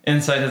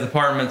inside his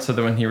apartment so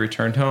that when he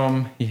returned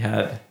home, he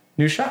had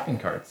new shopping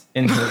carts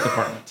in his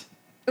apartment.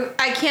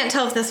 I can't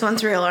tell if this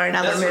one's real or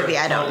another movie.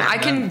 I don't know. I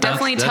can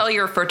definitely that's- tell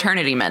you're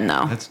fraternity men,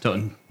 though. That's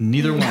done.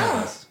 Neither one of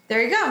us.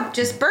 There you go.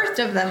 Just birthed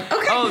of them.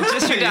 Okay. Oh,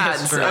 just your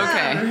dad's. Yes,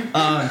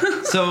 right.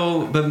 Okay.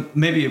 So, but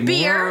maybe a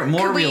Beer?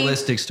 more Could we-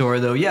 realistic story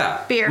though.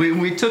 Yeah, Beer.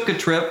 We took a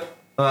trip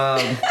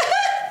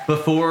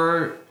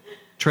before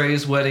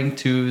Trey's wedding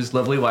to his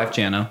lovely wife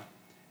Jana,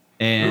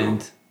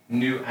 and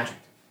New adjective.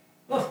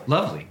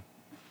 lovely.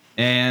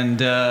 And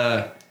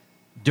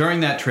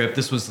during that trip,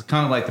 this was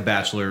kind of like the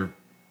bachelor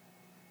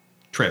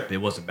trip. It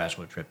was a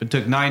bachelor trip. It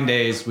took 9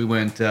 days. We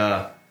went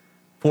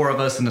 4 of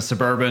us in a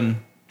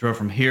Suburban. Drove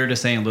from here to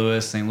St.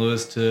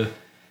 Louis to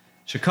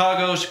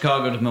Chicago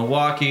to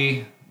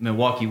Milwaukee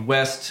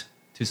West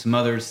to some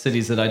other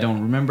cities that I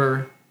don't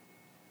remember.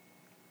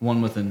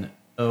 One with an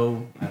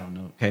O, I don't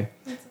know. Okay.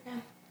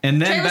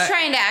 And then Trey was back,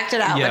 trying to act it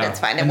out, but it's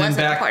fine. It and then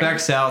wasn't back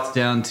important. south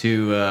down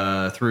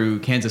to through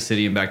Kansas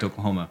City and back to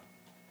Oklahoma.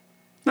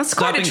 That's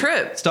quite a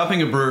trip.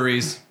 Stopping at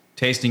breweries,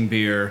 tasting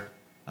beer,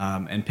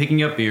 and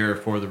picking up beer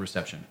for the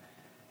reception.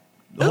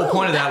 The whole Ooh,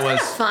 point of that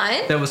that's was kinda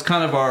fun. that was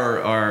kind of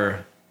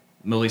our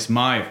at least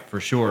my for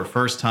sure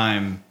first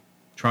time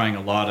trying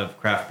a lot of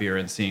craft beer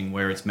and seeing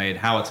where it's made,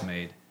 how it's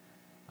made.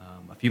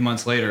 A few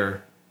months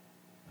later,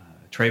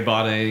 Trey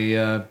bought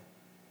a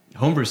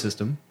homebrew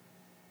system.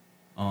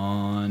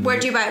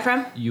 Where'd you buy it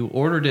from? You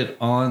ordered it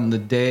on the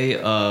day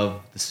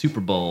of the Super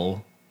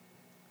Bowl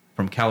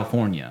from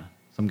California.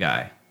 Some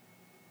guy.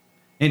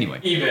 Anyway.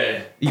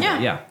 eBay.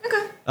 Yeah.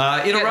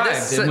 Okay. It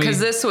arrived. and we- Because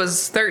this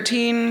was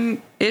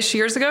 13-ish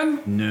years ago.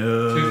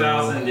 No.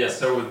 2000, yes.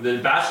 So the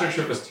bachelor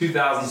trip was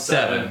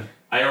 2007. Seven.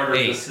 I ordered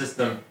Eight. the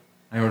system.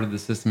 I ordered the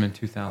system in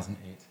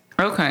 2008.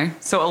 Okay.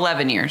 So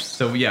 11 years.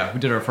 So yeah, we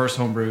did our first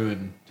homebrew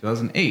in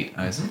 2008,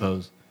 I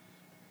suppose.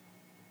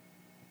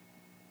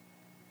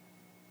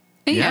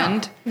 Yeah.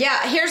 And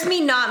Yeah, here's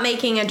me not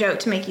making a joke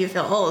to make you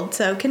feel old,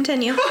 so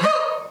continue.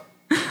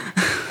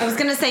 I was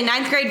going to say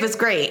 9th grade was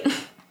great.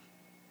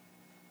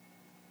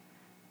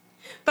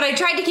 But I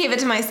tried to keep it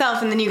to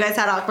myself, and then you guys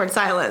had awkward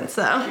silence,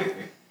 so.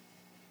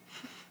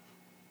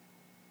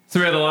 So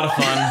we had a lot of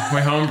fun.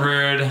 We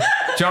homebrewed.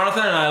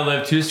 Jonathan and I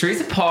lived 2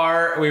 streets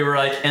apart. We were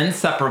like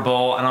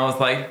inseparable. And I was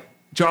like,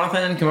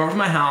 Jonathan, come over to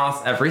my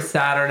house every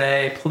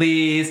Saturday,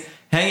 please.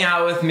 Hang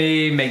out with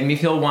me, make me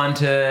feel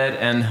wanted,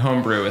 and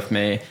homebrew with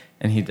me.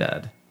 And he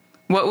did.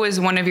 what was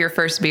one of your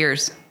first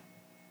beers?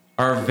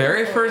 Our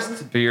very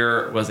first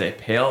beer was a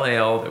pale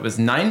ale that was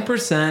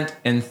 9%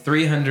 and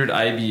 300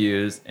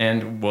 IBUs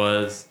and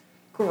was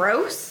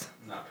Gross.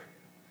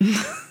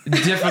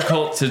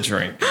 difficult to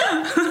drink.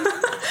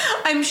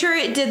 I'm sure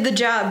it did the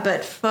job,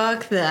 but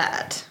fuck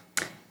that.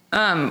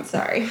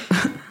 Sorry.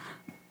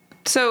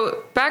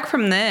 So back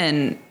from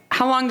then,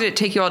 how long did it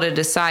take you all to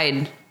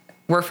decide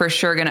we're for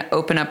sure going to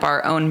open up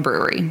our own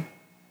brewery?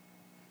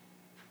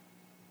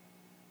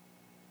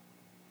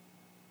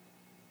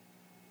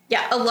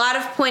 Yeah, a lot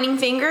of pointing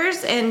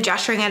fingers and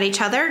gesturing at each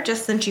other,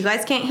 just since you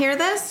guys can't hear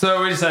this.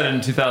 So we decided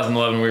in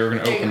 2011 we were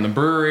going to open the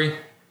brewery.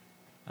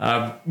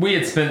 We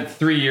had spent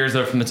 3 years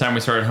though from the time we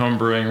started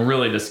homebrewing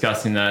really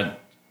discussing that.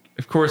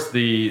 Of course,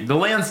 the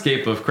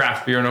landscape of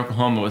craft beer in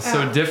Oklahoma was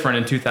so different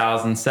in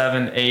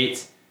 2007,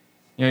 8.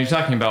 You know, you're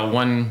talking about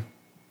one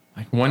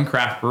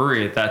craft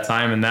brewery at that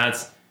time, and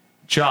that's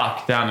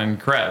Chalk down in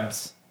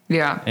Krebs.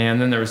 Yeah.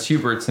 And then there was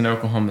Hubert's in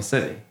Oklahoma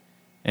City.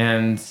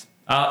 And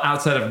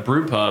outside of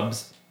brew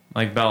pubs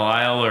like Belle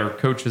Isle or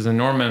Coach's in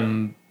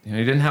Norman, you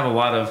didn't have a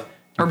lot of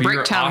Or beer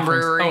Bricktown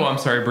offerings. Brewery. Oh, I'm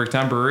sorry,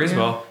 Bricktown Brewery as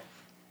well.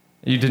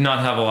 You did not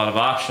have a lot of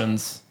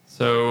options.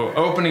 So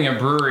opening a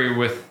brewery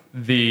with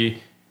the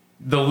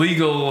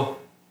legal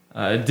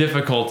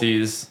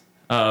difficulties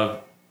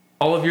of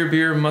all of your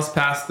beer must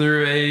pass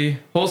through a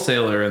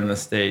wholesaler in the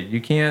state.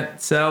 You can't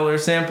sell or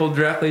sample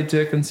directly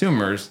to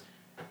consumers.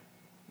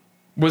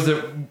 Was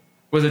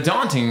a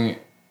daunting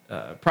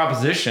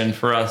proposition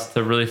for us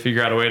to really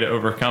figure out a way to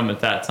overcome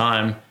at that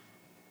time.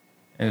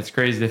 And it's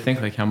crazy to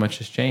think like how much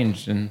has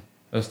changed in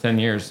those 10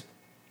 years.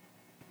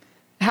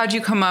 How'd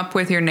you come up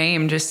with your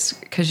name?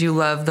 Just because you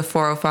love the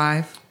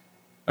 405?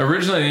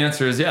 Originally, the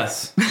answer is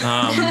yes.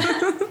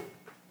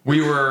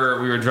 We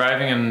were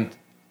driving, and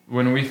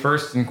when we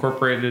first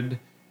incorporated,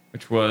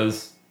 which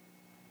was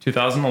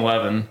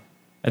 2011,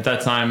 at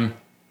that time,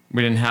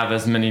 we didn't have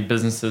as many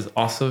businesses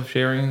also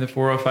sharing the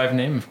 405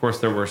 name. Of course,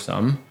 there were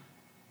some,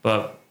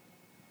 but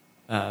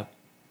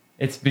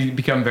it's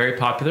become very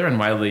popular and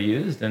widely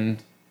used,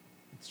 and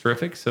it's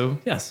terrific. So,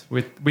 yes,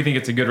 we think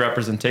it's a good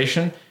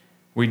representation.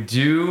 We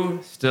do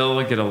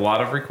still get a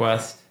lot of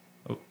requests,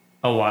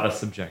 a lot of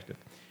subjective.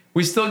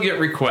 We still get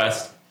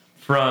requests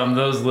from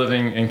those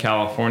living in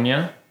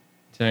California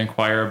to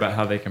inquire about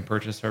how they can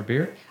purchase our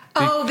beer.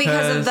 Oh,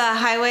 because of the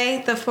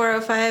highway, the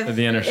 405 Of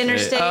the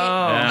interstate. Oh.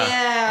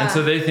 Yeah. And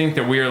so they think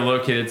that we are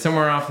located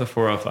somewhere off the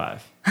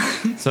 405.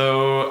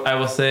 So I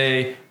will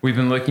say we've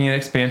been looking at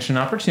expansion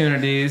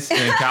opportunities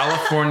in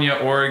California,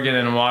 Oregon,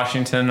 and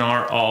Washington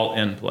are all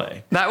in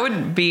play. That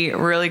would be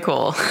really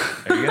cool.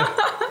 There you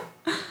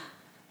go.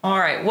 All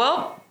right.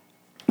 Well,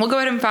 we'll go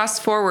ahead and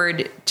fast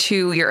forward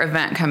to your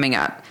event coming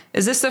up.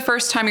 Is this the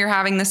first time you're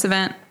having this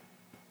event?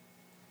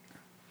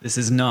 This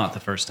is not the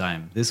first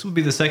time. This will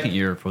be the second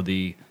year for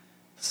the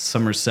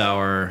Summer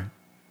Sour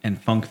and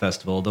Funk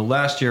Festival. The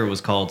last year was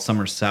called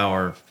Summer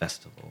Sour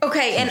Festival.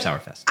 Okay, Summer and Sour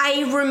Fest.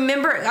 I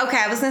remember,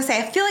 I was going to say,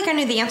 I feel like I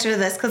knew the answer to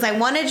this because I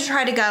wanted to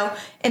try to go,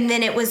 and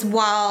then it was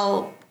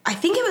I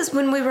think it was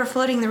when we were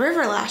floating the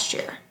river last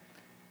year.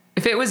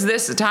 If it was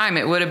this time,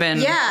 it would have been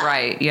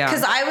right. Yeah.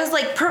 Because I was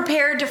like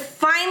prepared to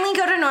finally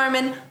go to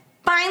Norman,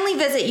 finally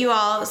visit you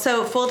all.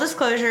 So full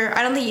disclosure,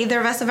 I don't think either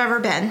of us have ever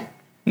been.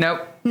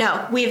 Nope.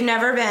 No, we've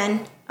never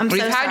been. We've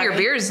so had sorry. your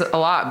beers a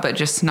lot, but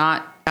just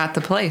not at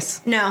the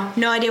place. No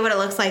idea what it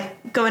looks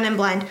like going in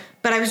blind.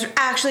 But I was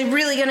actually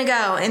really going to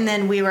go, and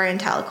then we were in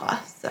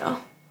Tahlequah,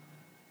 so.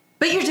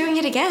 But you're doing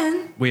it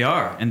again. We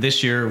are. And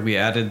this year we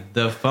added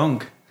the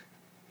funk.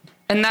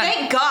 And that,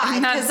 Thank God,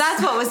 and because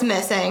that's what was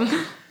missing.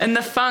 And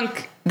the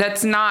funk,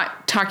 that's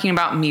not talking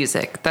about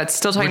music. That's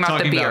still talking We're about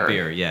talking the beer. about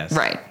beer, yes.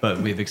 Right. But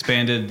we've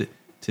expanded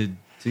to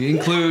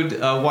include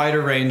a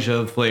wider range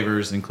of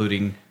flavors,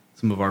 including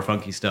some of our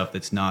funky stuff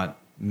that's not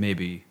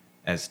maybe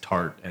as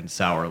tart and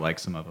sour like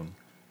some of them.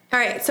 All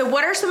right, so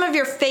what are some of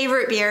your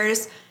favorite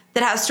beers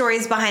that have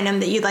stories behind them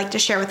that you'd like to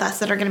share with us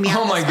that are going to be on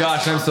Oh this my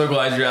gosh, festival? I'm so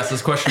glad you asked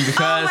this question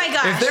because Oh my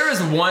gosh. if there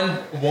is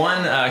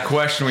one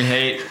question we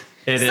hate,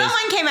 it is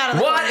Someone came out of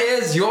the what corner.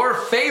 is your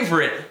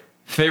favorite?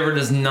 Favorite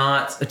is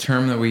not a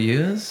term that we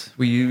use.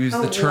 We use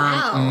the term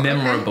wow, okay.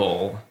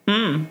 memorable.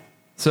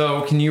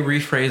 So can you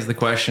rephrase the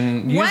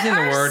question using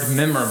the word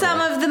memorable? Some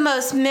of the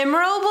most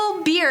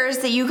memorable beers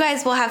that you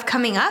guys will have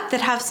coming up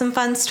that have some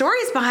fun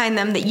stories behind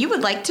them that you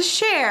would like to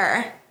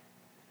share?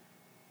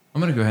 I'm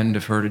going to go ahead and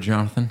defer to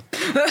Jonathan.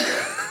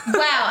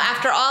 Wow,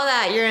 after all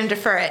that, you're going to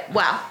defer it.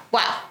 Wow.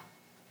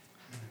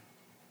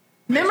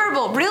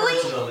 Memorable,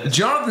 really?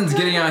 Jonathan's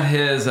getting out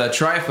his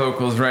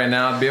trifocals right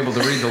now to be able to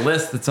read the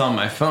list that's on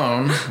my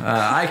phone.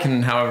 I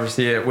can, however,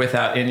 see it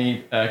without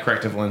any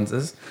corrective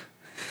lenses.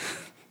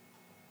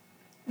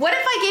 What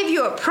if I gave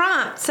you a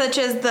prompt such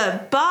as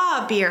the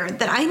Ba beer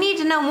that I need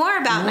to know more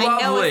about and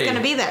I know Lovely. it's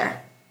going to be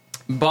there?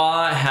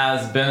 Ba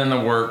has been in the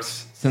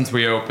works since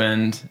we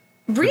opened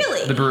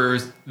Really? the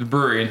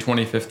brewery in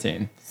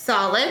 2015.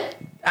 Solid.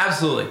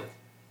 Absolutely.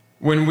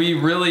 When we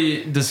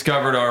really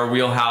discovered our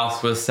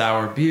wheelhouse was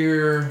sour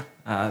beer,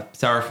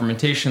 sour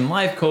fermentation,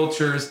 life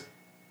cultures,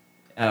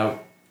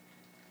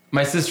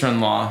 my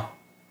sister-in-law,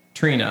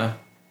 Trina,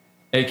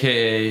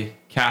 aka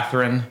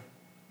Catherine,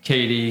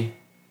 Katie,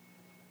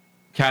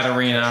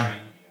 Katarina,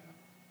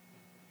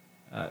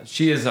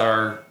 she's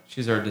our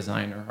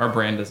designer, our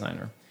brand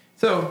designer.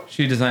 So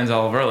she designs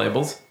all of our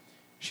labels.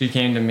 She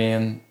came to me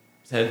and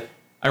said,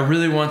 I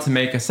really want to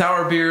make a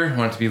sour beer. I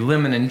want it to be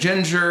lemon and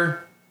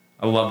ginger.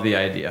 I love the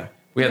idea.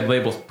 We had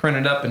labels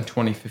printed up in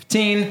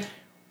 2015.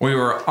 We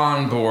were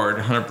on board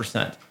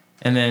 100%.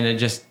 And then it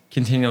just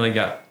continually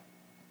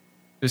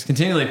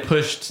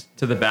pushed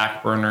to the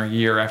back burner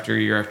year after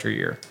year after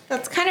year.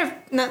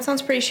 That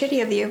sounds pretty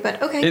shitty of you,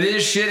 but okay. It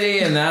is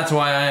shitty, and that's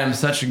why I am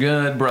such a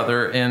good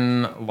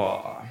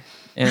brother-in-law.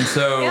 And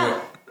so Yeah.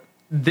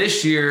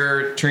 this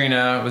year,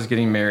 Trina was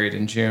getting married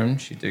in June.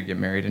 She did get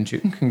married in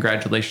June.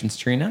 Congratulations,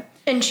 Trina.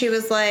 And she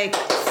was like,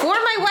 for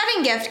my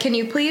wedding gift, can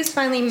you please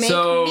finally make me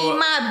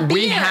my beer?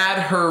 We had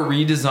her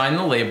redesign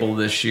the label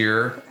this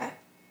year Okay.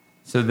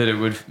 so that it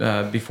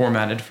would be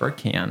formatted for a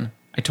can.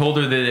 I told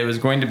her that it was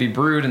going to be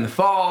brewed in the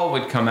fall,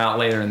 would come out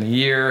later in the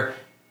year,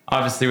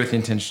 obviously with the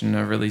intention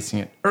of releasing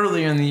it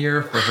earlier in the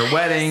year for her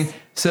wedding.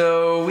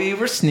 So we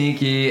were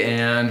sneaky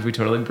and we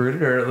totally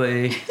brewed it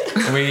early.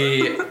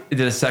 We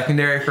did a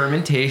secondary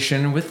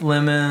fermentation with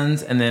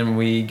lemons, and then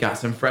we got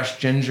some fresh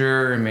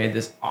ginger and made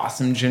this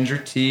awesome ginger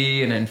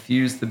tea and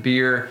infused the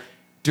beer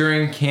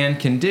during can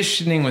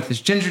conditioning with this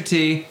ginger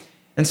tea.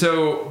 And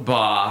so,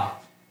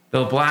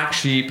 the black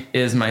sheep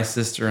is my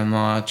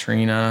sister-in-law,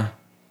 Trina.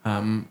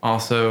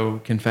 Also,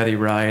 Confetti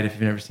Riot, if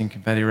you've never seen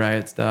Confetti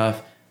Riot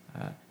stuff,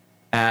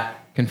 at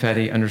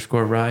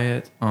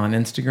confetti_riot on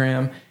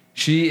Instagram.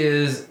 She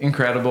is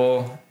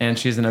incredible, and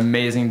she's an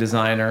amazing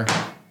designer.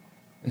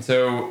 And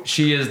so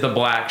she is the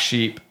black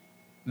sheep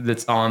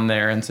that's on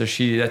there. And so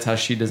that's how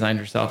she designed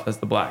herself as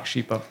the black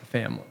sheep of the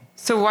family.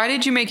 So why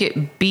did you make it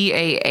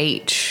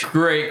BAH?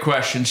 Great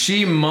question.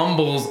 She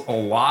mumbles a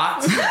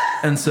lot.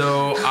 And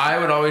so I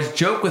would always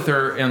joke with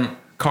her in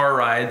car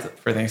rides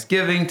for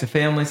Thanksgiving to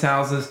families'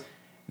 houses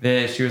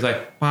that she was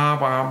like, bah,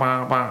 bah,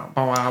 bah, bah, bah,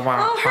 bah,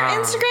 bah, Oh, her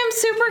Instagram's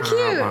super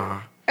cute.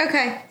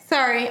 Okay,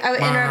 sorry. I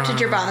interrupted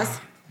your boss.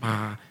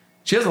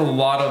 She has a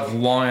lot of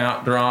long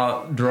out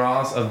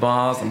draws of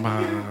bahs.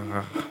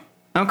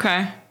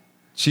 Okay.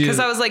 She Because is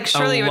I was like,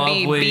 surely a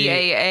it would be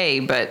lovely,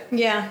 BAA, but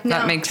Yeah, no.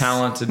 that makes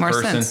talented more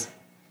person. sense.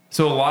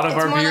 So a lot of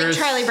It's our more beers,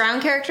 like Charlie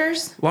Brown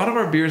characters. a lot of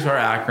our beers are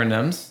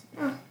acronyms.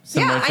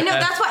 Similar Yeah, I to know.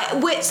 That's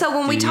why. So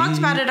when we talked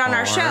about it on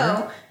our DR.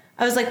 show,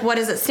 I was like, what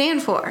does it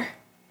stand for?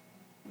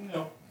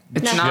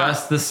 It's No. not.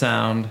 Just the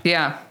sound.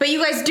 Yeah. But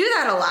you guys do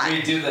that a lot.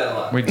 We do that a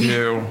lot. We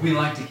do. We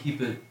like to keep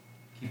it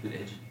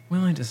edgy.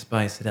 Willing to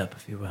spice it up,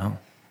 if you will.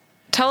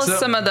 Tell us So-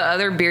 some of the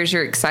other beers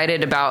you're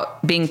excited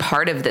about being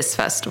part of this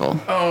festival.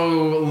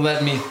 Oh,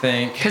 let me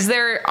think. Because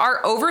there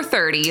are over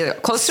 30,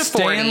 close to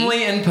 40.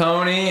 Stanley and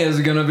Pony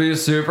is gonna be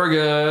super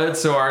good.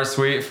 So our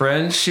sweet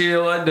friend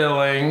Sheila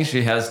Dilling,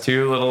 she has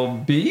 2 little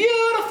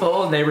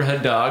beautiful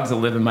neighborhood dogs that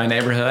live in my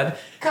neighborhood.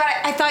 God,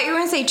 I thought you were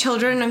going to say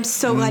children. I'm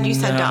so glad you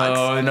said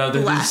dogs. No,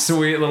 they're Bless. these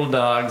sweet little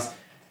dogs.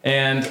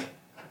 And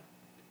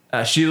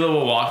Sheila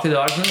will walk the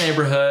dogs in the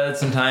neighborhood.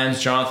 Sometimes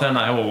Jonathan and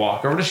I will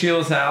walk over to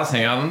Sheila's house,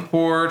 hang out on the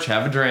porch,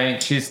 have a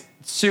drink. She's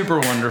super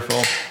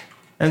wonderful.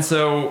 And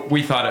so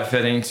we thought it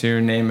fitting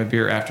to name a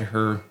beer after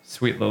her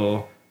sweet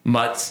little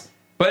mutts.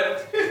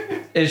 But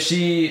as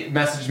she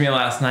messaged me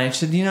last night,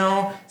 she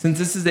said, since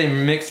this is a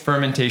mixed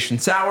fermentation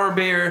sour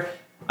beer,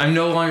 I'm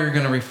no longer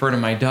going to refer to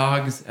my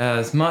dogs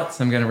as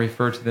mutts. I'm going to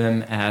refer to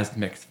them as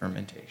mixed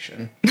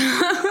fermentation.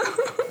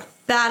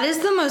 That is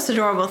the most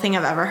adorable thing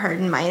I've ever heard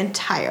in my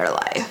entire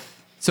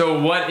life.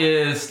 So what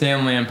is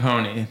Stanley and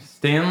Pony?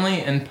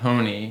 Stanley and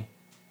Pony,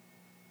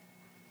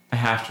 I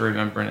have to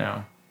remember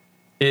now,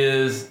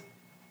 is...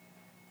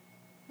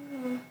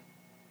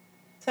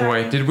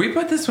 Sorry. Boy, did we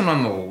put this one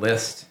on the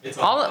list? It's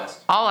on the All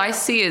list. I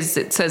see is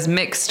it says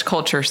mixed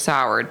culture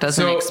sour. It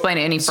doesn't explain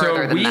it any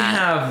further so than we that.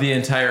 have the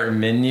entire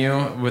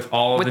menu with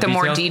all of With the the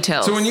details. more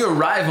details. So when you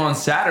arrive on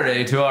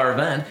Saturday to our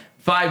event,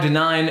 5 to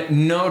 9,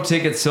 no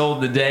tickets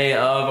sold the day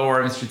of,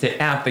 or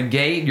at the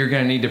gate. You're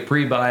going to need to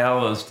pre-buy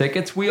all those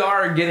tickets. We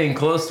are getting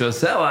close to a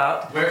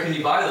sellout. Where can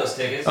you buy those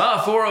tickets?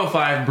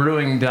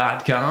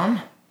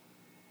 405brewing.com.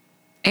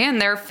 And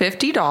they're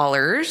 $50.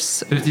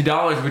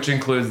 $50, which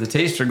includes the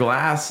taster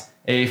glass,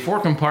 a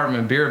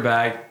 4-compartment beer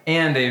bag,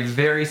 and a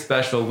very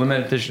special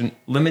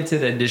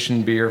limited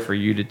edition beer for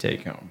you to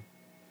take home.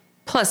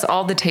 Plus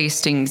all the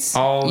tastings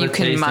All the you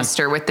can tastings.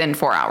 muster within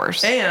 4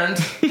 hours. And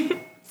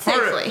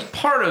Safely.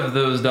 part of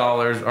those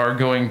dollars are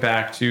going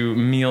back to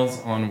Meals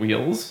on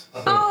Wheels.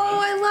 Oh,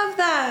 I love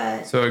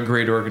that. So a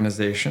great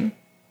organization.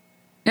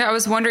 Yeah, I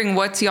was wondering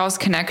what's y'all's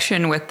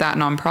connection with that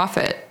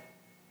nonprofit?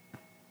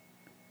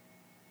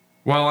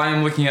 While I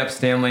am looking up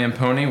Stanley and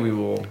Pony,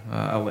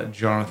 I'll let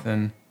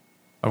Jonathan.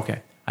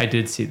 Okay, I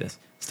did see this.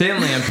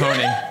 Stanley and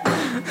Pony.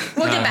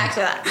 We'll get back to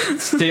that.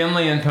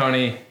 Stanley and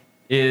Pony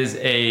is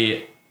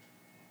a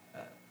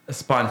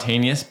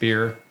spontaneous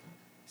beer.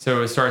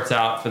 So it starts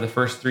out for the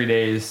first 3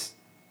 days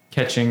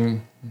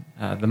catching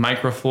the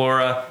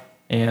microflora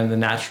and the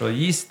natural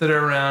yeast that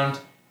are around.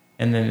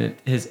 And then it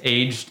has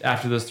aged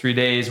after those 3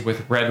 days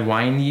with red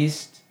wine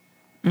yeast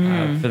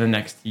for the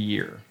next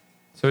year.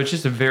 So it's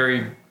just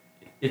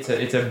it's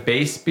a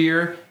base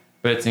beer,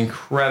 but it's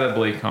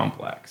incredibly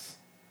complex.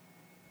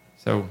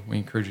 So we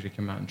encourage you to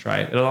come out and try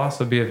it. It'll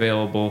also be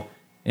available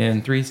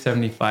in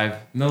 375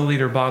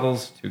 milliliter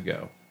bottles to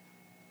go.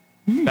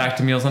 Back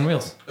to Meals on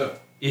Wheels.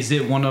 Is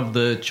it one of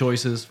the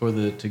choices for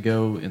the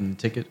to-go in the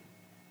ticket?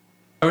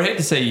 I would hate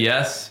to say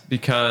yes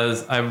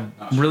because I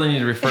really need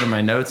to refer to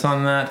my notes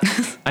on that.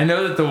 I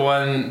know that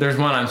there's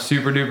one I'm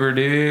super duper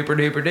duper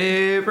duper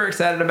duper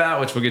excited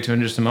about, which we'll get to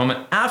in just a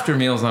moment after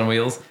Meals on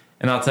Wheels.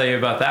 And I'll tell you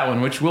about that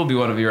one, which will be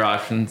one of your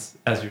options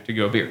as your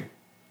to-go beer.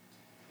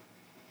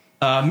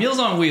 Meals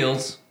on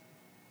Wheels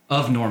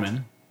of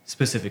Norman,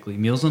 specifically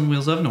Meals on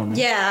Wheels of Norman,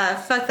 Yeah,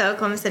 fuck the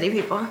Oklahoma City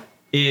people.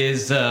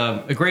 is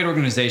a great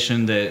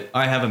organization that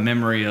I have a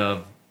memory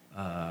of.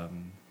 I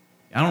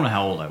don't know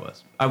how old I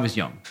was. I was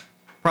young,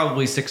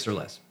 probably 6 or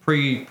less,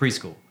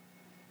 preschool,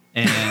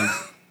 and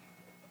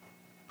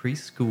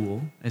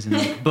preschool as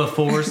in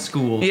before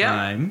school Yeah.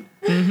 time.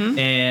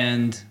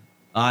 And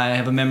I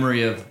have a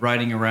memory of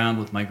riding around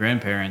with my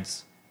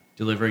grandparents,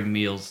 delivering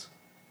meals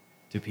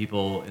to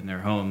people in their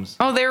homes.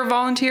 Oh, they were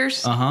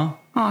volunteers? Uh-huh.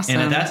 Awesome.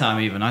 And at that time,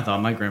 even, I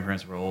thought my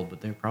grandparents were old,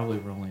 but they probably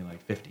were only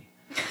like 50.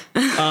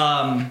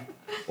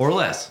 Or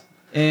less.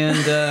 And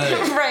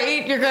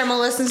Right? Your grandma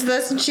listens to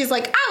this and she's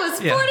like, I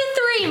was Yeah.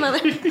 43, mother.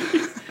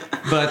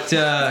 but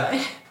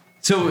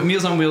so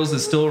Meals on Wheels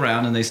is still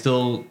around, and they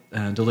still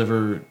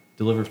deliver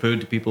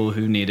food to people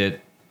who need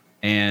it.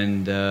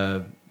 And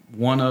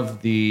one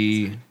of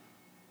the,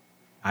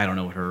 I don't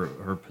know what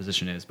her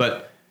position is,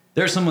 but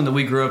there's someone that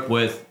we grew up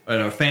with,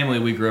 and our family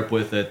we grew up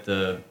with at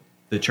the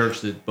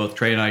church that both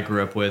Trey and I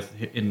grew up with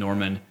in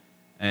Norman,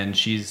 and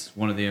she's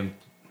one of the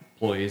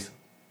employees.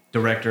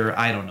 director.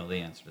 I don't know the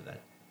answer to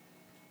that.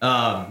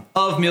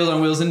 Of Meals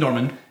on Wheels in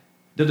Norman.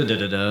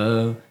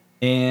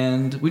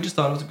 And we just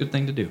thought it was a good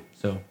thing to do.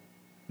 So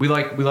we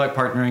like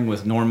partnering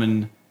with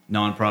Norman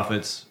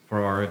nonprofits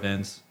for our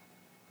events.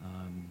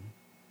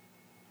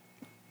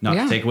 Not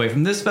Yeah. to take away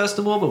from this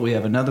festival, but we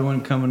have another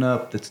one coming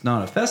up that's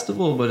not a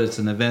festival, but it's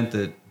an event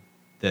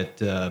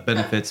that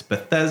benefits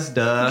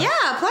Bethesda,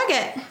 Yeah, plug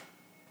it.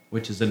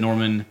 which is a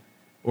Norman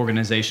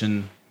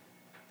organization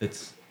that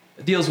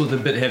deals with a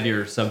bit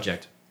heavier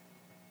subject.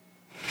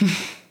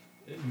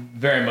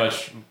 Very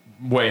much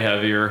way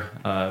heavier.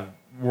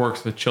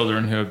 Works with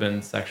children who have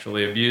been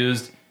sexually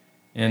abused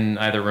in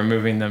either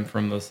removing them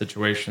from those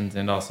situations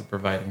and also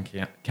providing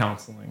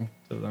counseling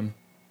to them.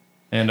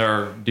 And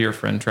our dear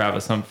friend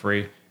Travis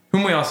Humphrey,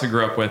 whom we also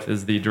grew up with,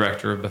 is the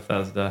director of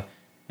Bethesda.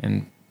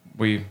 And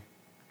we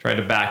try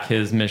to back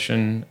his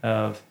mission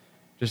of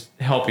just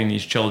helping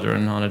these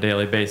children on a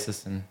daily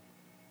basis. And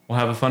we'll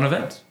have a fun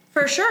event.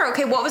 For sure.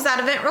 Okay, what was that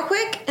event real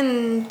quick?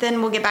 And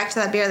then we'll get back to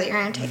that beer that you're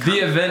going to take The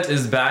home. event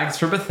is Bags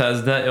for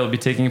Bethesda. It'll be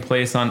taking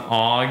place on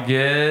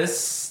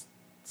August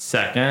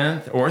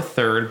 2nd or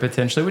 3rd,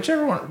 potentially.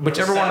 Whichever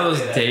one of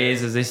those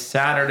days is a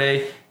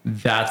Saturday,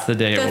 that's the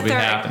day it The will be 3rd.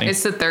 happening.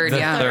 It's the 3rd, The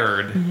yeah.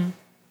 3rd.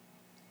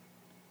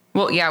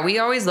 Well, yeah, we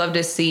always love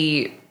to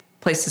see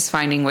places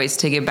finding ways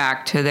to give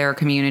back to their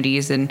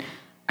communities. And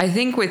I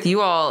think with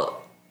you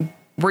all,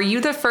 were you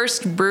the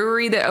first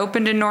brewery that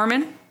opened in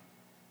Norman?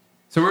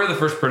 So we're the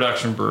first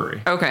production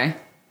brewery. Okay.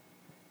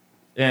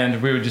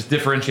 And we would just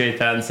differentiate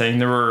that and saying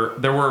there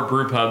were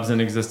brew pubs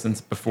in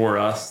existence before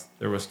us.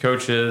 There was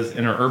Coach's.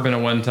 Interurban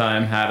at one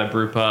time had a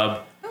brew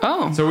pub.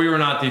 Oh. So we were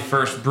not the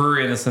first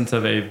brewery in the sense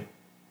of a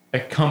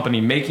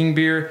company making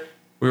beer.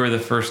 We were the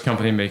first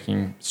company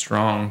making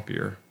strong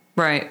beer.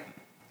 Right.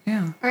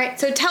 Yeah. All right,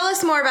 so tell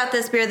us more about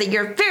this beer that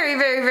you're very,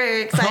 very,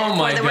 very excited Oh for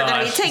my that we're going to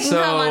be gosh. taking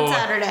So, home on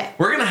Saturday.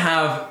 We're going to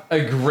have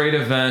a great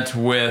event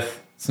with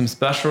some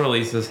special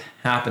releases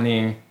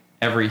happening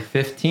every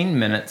 15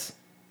 minutes,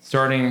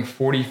 starting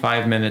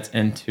 45 minutes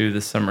into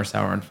the Summer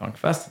Sour and Funk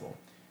Festival.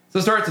 So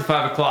it starts at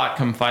 5 o'clock.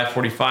 Come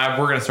 5:45,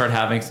 we're going to start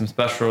having some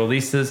special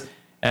releases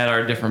at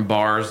our different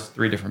bars,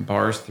 3 different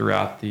bars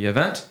throughout the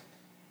event.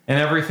 And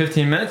every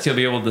 15 minutes, you'll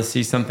be able to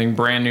see something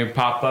brand new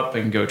pop up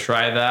and go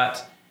try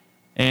that.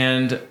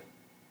 And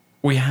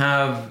we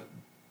have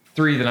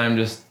 3 that I'm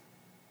just,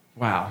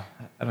 wow,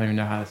 I don't even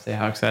know how to say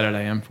how excited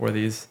I am for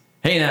these.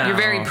 Hey now. You're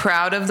very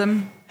proud of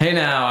them? Hey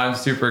now, I'm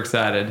super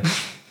excited.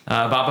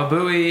 Baba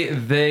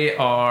Booey, they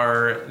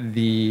are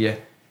the...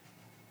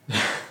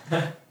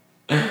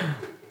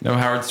 No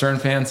Howard Stern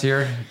fans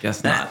here?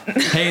 Guess not.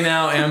 Hey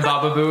now and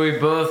Baba Booey,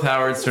 both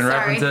Howard Stern Sorry.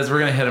 references. We're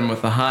going to hit them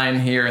with the Hein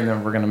here, and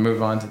then we're going to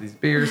move on to these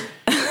beers.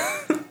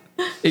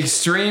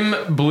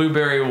 Extreme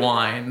Blueberry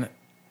Wine.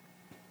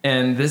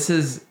 And this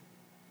is,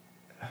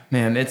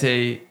 man, it's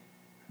a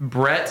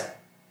Brett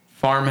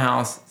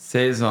Farmhouse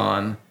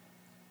Saison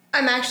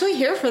I'm actually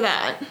here for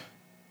that.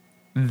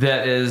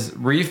 that is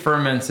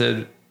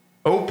re-fermented,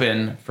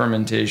 open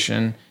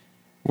fermentation,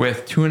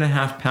 with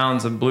 2.5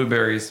 pounds of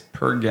blueberries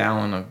per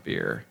gallon of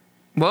beer.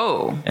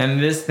 Whoa.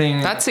 And this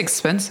thing, That's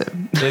expensive.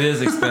 it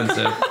is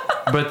expensive,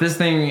 but this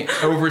thing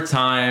over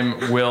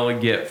time will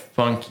get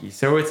funky.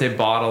 So it's a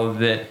bottle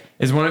that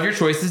is one of your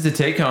choices to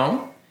take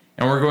home.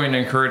 And we're going to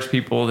encourage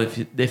people, if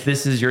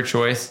this is your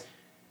choice,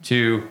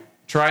 to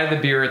try the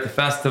beer at the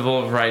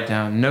festival, write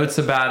down notes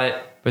about it,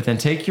 but then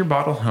take your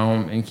bottle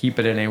home and keep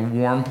it in a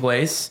warm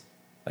place,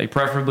 like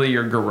preferably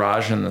your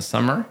garage in the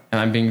summer. And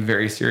I'm being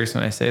very serious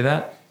when I say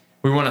that.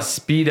 We want to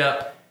speed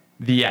up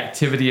the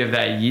activity of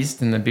that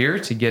yeast in the beer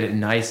to get it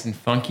nice and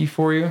funky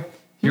for you. If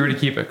you were to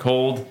keep it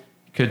cold,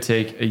 it could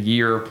take a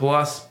year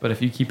plus, but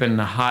if you keep it in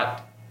a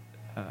hot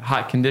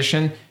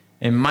condition,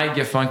 it might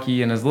get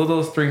funky in as little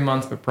as 3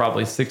 months, but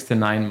probably 6 to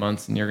 9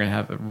 months, and you're going to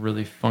have a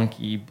really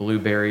funky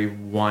blueberry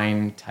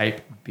wine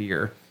type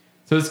beer.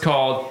 So it's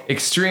called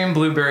Extreme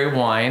Blueberry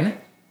Wine.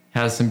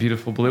 Has some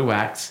beautiful blue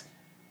wax.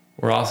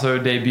 We're also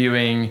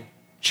debuting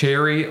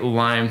Cherry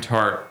Lime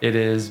Tart. It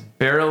is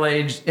barrel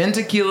aged in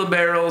tequila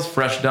barrels,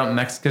 fresh dumped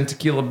Mexican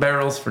tequila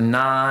barrels for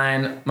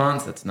 9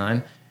 months. That's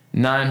 9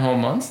 whole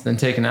months, then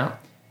taken out.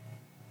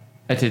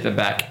 I take that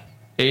back.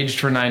 Aged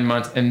for 9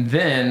 months, and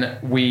then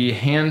we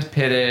hand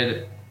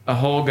pitted a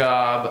whole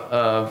gob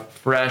of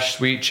fresh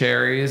sweet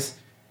cherries,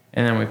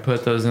 and then we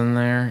put those in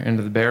there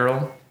into the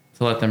barrel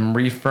to let them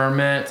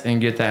re-ferment and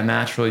get that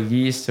natural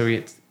yeast, so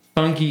it's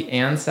funky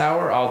and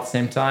sour all at the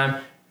same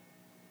time.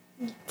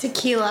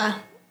 Tequila.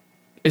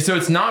 So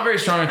it's not very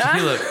strong on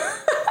tequila.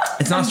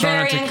 It's not strong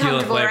on very tequila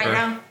uncomfortable flavor. right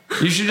now.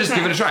 You should just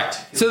give it a try.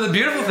 So the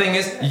beautiful thing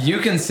is you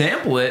can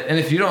sample it, and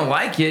if you don't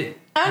like it,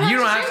 you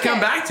don't have to come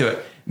back to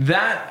it.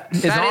 That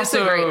is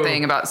also a great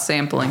thing about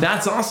sampling.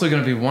 That's also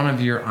going to be one of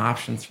your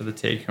options for the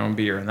take-home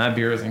beer, and that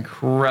beer is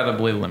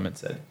incredibly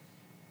limited.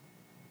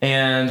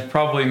 And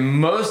probably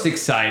most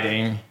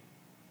exciting,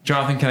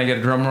 Jonathan, can I get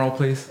a drum roll,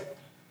 please?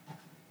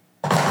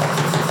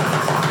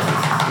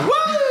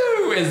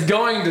 Woo! Is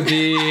going to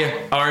be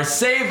our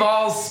Save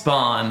All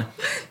Spawn.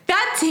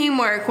 That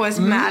teamwork was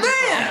magical.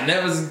 Man,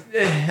 that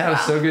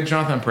was so good,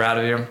 Jonathan. I'm proud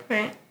of you.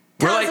 Right.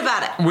 Tell us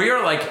about it. We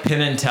are like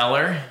Penn and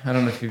Teller. I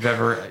don't know if you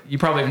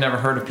probably have never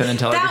heard of Penn and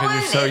Teller because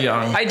you're so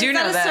young. I do Is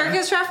know that that. a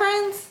circus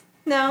reference?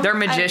 No. They're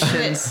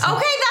magicians.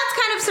 Okay, that's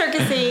kind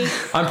of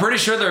circusy. I'm pretty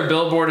sure their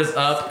billboard is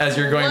up as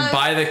you're going What?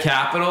 by the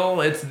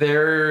Capitol. It's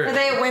there. Are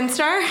they at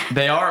Windstar?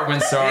 They are at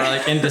Windstar,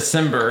 like in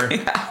December.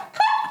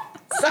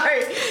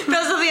 Sorry.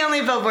 Those are the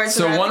only billboards.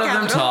 So that are at one the of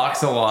them Capitol.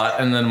 talks a lot,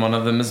 and then one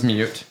of them is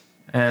mute.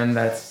 And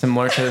that's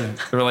similar to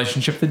the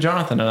relationship that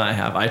Jonathan and I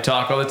have. I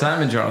talk all the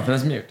time, and Jonathan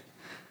is mute.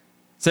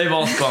 Save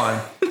all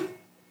spawn.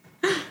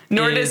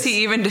 Nor is- does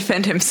he even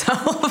defend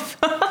himself.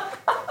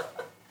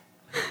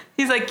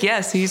 He's like,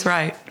 yes, he's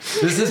right.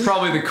 This is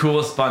probably the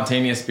coolest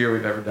spontaneous beer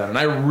we've ever done. And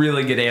I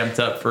really get amped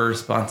up for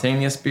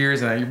spontaneous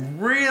beers, and I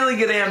really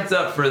get amped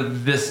up for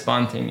this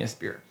spontaneous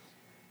beer.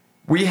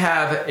 We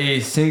have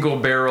a single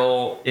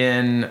barrel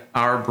in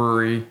our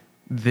brewery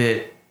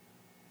that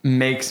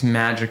makes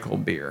magical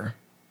beer.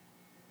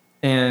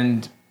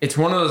 And it's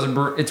one of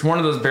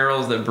those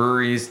barrels that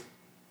breweries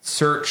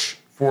search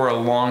for a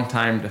long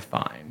time to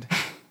find.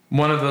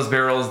 One of those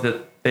barrels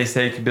that they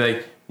say could be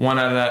like one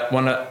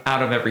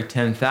out of every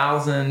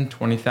 10,000,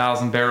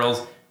 20,000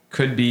 barrels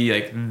could be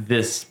like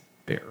this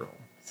barrel.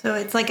 So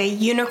it's like a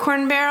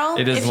unicorn barrel,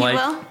 It is if like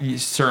you will.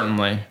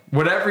 certainly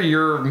whatever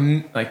your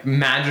like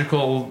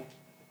magical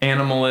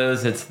animal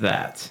is, it's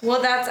that.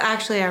 Well, that's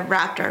actually a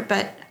raptor,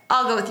 but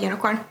I'll go with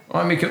unicorn.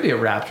 Well, I mean, it could be a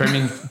raptor. I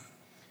mean,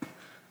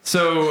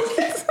 so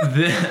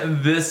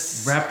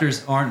this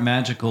Raptors aren't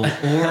magical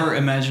or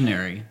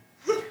imaginary.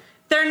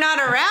 They're not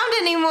around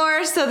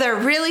anymore, so they're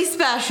really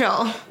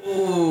special.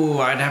 Ooh,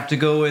 I'd have to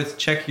go with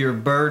check your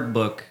bird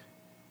book.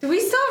 Do we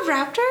still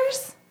have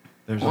raptors?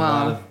 There's a Well,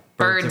 lot of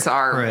birds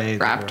are prey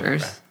that were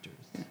raptors.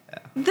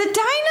 The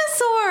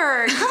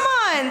dinosaur! Come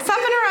on, stop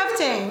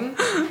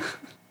interrupting.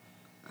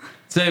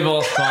 save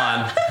all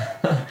spawn.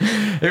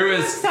 It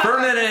was Talk about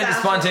fermented, that.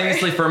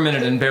 spontaneously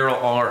fermented in barrel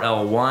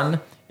RL1.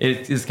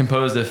 It is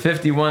composed of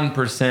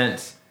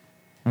 51%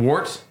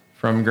 wort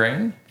from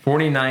grain,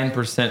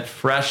 49%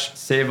 fresh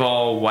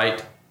Save-All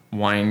white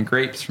wine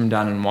grapes from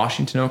down in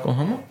Washington,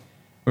 Oklahoma.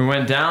 We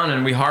went down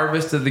and we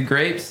harvested the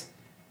grapes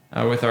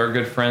with our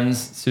good friends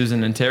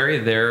Susan and Terry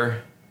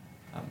there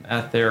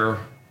at their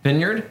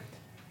vineyard.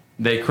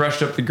 They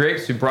crushed up the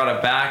grapes. We brought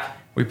it back.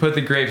 We put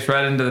the grapes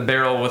right into the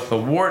barrel with the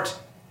wort,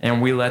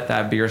 and we let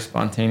that beer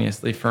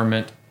spontaneously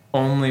ferment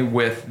only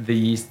with the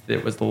yeast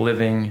that was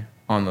living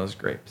on those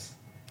grapes.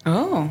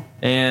 Oh.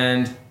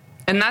 And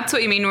And that's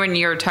what you mean when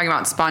you're talking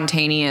about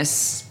spontaneous.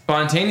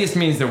 spontaneous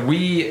means that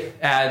we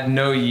add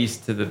no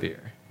yeast to the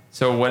beer.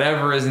 So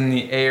whatever is in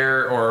the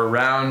air or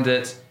around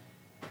it,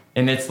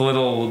 in its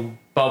little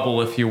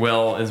bubble, if you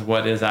will, is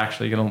what is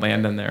actually going to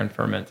land in there and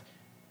ferment.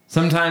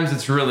 Sometimes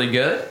it's really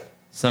good.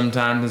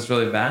 Sometimes it's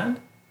really bad.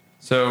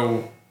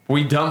 So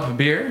we dump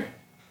beer,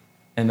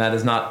 and that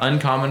is not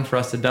uncommon for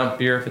us to dump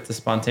beer if it's a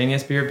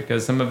spontaneous beer,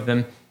 because some of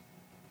them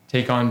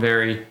take on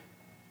very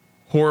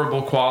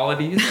horrible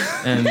qualities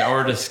and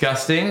or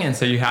disgusting, and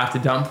so you have to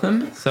dump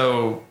them.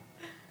 So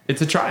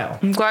it's a trial.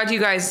 I'm glad you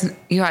guys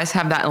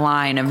have that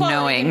line of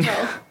Quality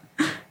control.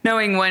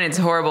 knowing when it's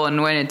horrible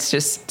and when it's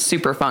just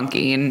super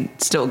funky and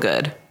still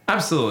good.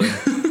 Absolutely.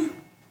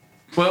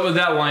 Well,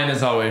 that line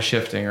is always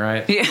shifting,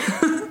 right? Yeah.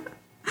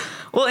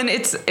 Well, and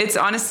it's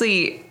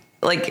honestly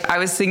like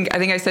I think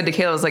I said to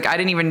Kayla, I was like, I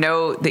didn't even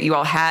know that you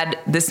all had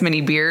this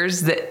many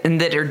beers that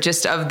are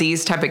just of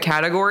these type of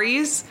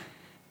categories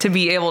to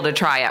be able to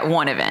try at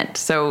one event.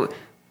 So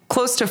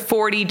close to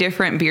 40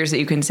 different beers that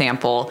you can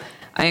sample.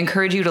 I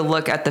encourage you to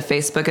look at the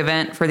Facebook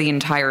event for the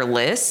entire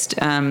list,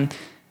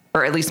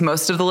 or at least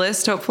most of the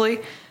list, hopefully,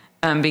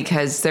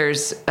 because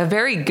there's a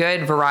very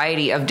good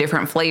variety of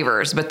different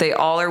flavors, but they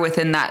all are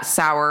within that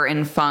sour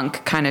and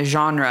funk kind of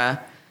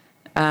genre.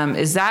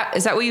 Is that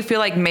what you feel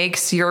like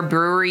makes your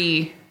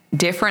brewery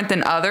different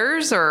than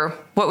others, or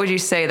what would you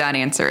say that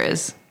answer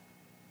is?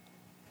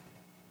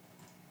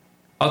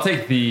 I'll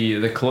take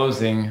the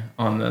closing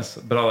on this,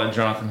 but I'll let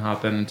Jonathan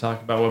hop in and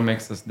talk about what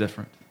makes us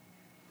different.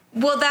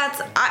 Well,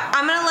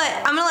 I'm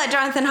gonna let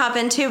Jonathan hop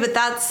in too, but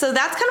that's kind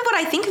of what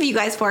I think of you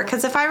guys for.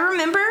 Because if I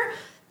remember,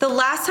 the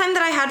last time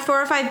that I had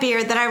 4 or 5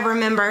 beer that I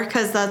remember,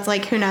 because that's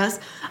like who knows,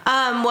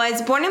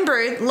 was Born and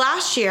Brewed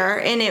last year,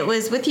 and it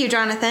was with you,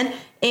 Jonathan.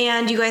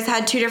 And you guys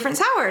had 2 different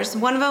sours.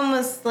 One of them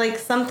was like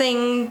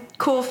something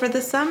cool for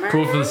the summer.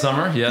 Cool for the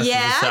summer, yes.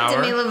 Yeah, it's a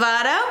sour. Demi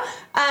Lovato.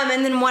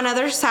 And then one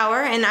other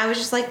sour, and I was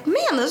just like,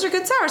 man, those are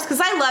good sours,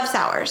 because I love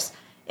sours.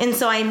 And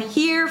so I'm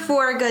here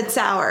for a good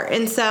sour.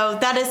 And so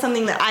that is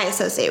something that I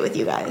associate with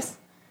you guys.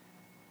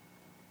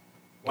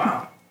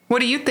 Wow, What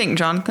do you think,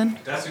 Jonathan?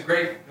 that's a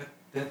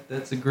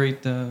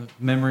great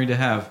memory to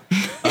have,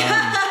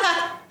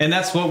 and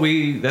that's what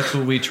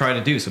we try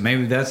to do. So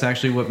maybe that's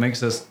actually what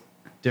makes us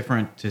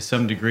different to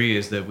some degree,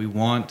 is that we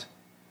want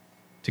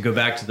to go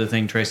back to the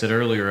thing Trey said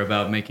earlier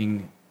about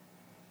making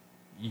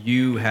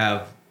you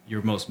have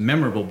your most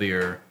memorable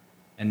beer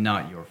and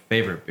not your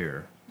favorite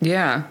beer.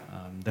 Yeah.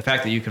 The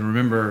fact that you can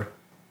remember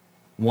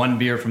one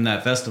beer from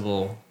that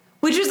festival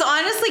Which was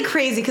honestly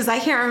crazy because I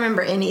can't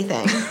remember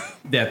anything.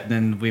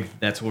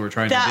 That's what we're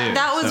trying to do.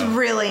 That was So,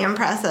 really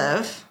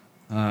impressive.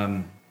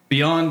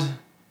 beyond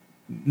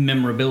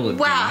memorability.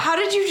 Wow, how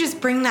did you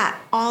just bring that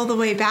all the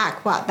way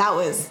back? Wow, that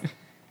was...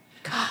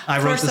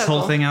 I wrote this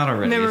whole thing out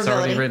already. It's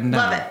already written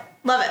down.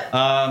 Love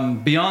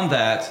it. Beyond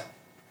that,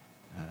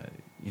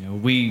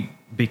 we,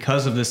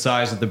 because of the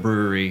size of the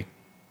brewery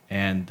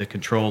and the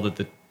control that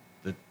the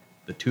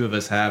two of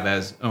us have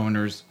as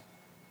owners,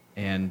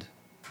 and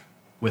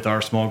with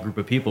our small group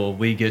of people,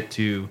 we get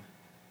to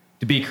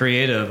be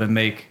creative and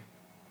make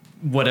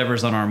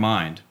whatever's on our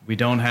mind. We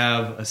don't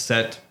have a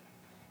set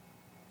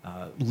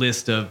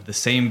list of the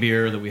same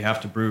beer that we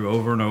have to brew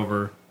over and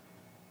over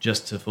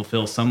just to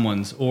fulfill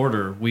someone's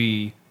order.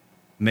 We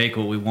make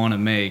what we want to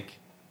make,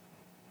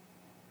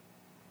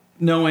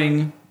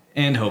 knowing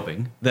and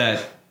hoping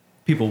that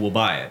people will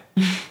buy it.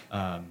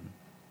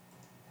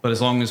 But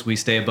as long as we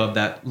stay above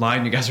that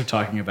line you guys are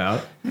talking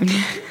about,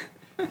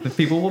 the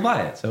people will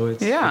buy it. So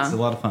it's a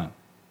lot of fun.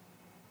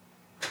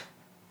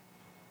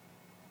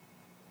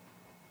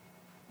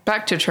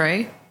 Back to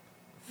Trey.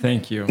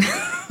 Thank you.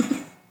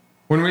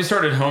 When we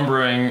started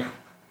homebrewing,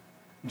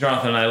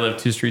 Jonathan and I lived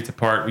 2 streets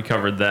apart. We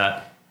covered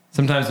that.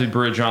 Sometimes we'd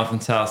brew at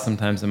Jonathan's house,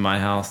 sometimes in my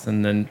house.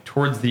 And then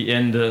towards the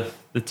end of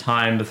the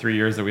 3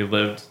 years that we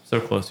lived so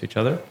close to each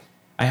other,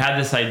 I had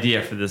this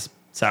idea for this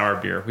sour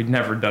beer. We'd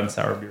never done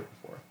sour beer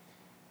before.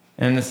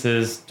 And this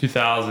is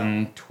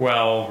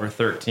 2012 or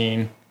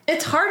 13.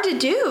 It's hard to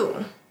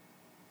do.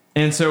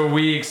 And so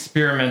we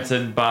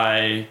experimented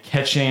by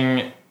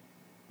catching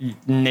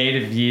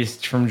native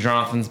yeast from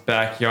Jonathan's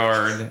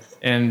backyard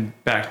and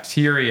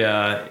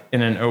bacteria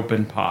in an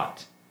open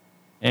pot.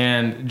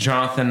 And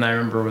Jonathan, I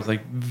remember, was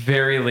like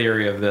very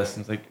leery of this.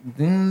 And was like,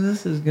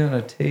 this is going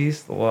to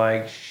taste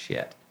like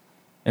shit.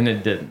 And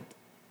it didn't.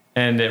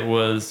 And it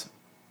was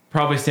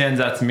probably stands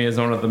out to me as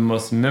one of the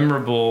most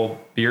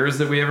memorable beers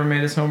that we ever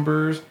made as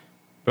homebrewers,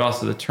 but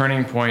also the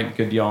turning point,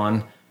 good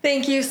yawn.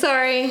 Thank you,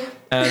 sorry.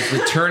 As the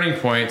turning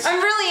point.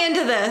 I'm really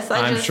into this.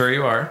 I'm sure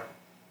you are.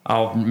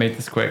 I'll make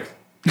this quick.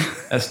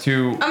 As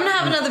to I'm gonna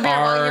have another beer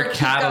while our you're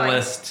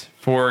catalyst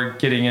for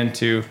getting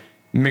into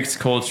mixed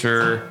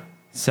culture,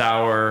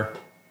 sour,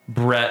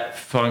 Brett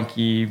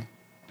funky,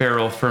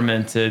 barrel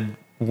fermented,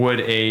 wood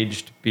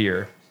aged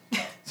beer.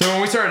 So when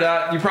we started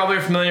out, you probably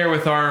are familiar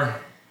with our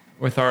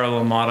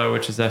little motto,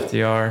 which is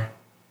FDR.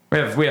 We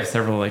have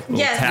several little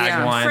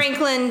taglines.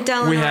 Franklin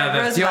Delano We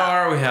have Roosevelt.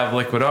 FDR, we have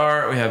Liquid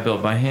Art, we have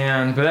Built by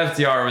Hand, but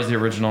FDR was the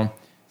original.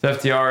 So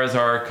FDR is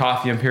our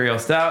Coffee Imperial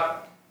Stout.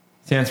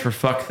 Stands for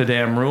Fuck the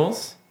Damn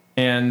Rules.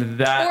 And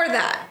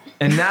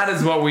that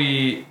is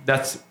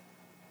that's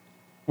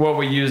what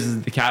we use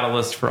as the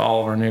catalyst for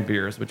all of our new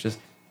beers, which is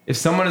if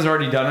someone has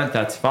already done it,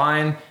 that's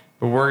fine,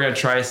 but we're going to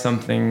try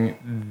something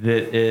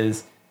that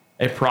is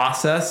a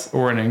process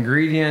or an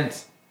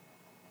ingredient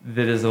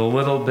that is a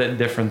little bit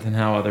different than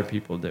how other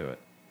people do it.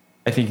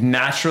 I think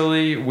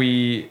naturally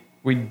we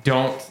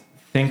don't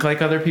think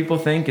like other people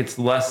think. It's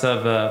less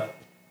of a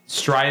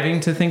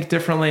striving to think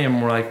differently and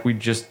more like we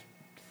just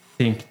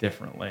think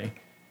differently.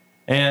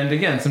 And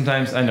again,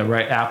 sometimes I know,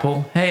 right?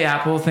 Apple. Hey,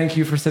 Apple, thank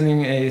you for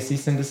sending a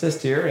cease and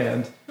desist here.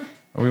 And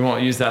we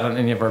won't use that on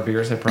any of our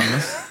beers, I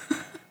promise.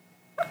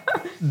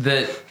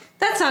 That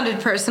sounded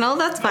personal.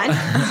 That's fine.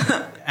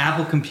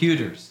 Apple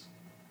computers.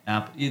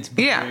 It's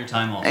before your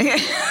time also.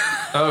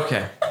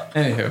 Okay.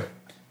 Anywho.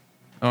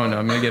 Oh, no,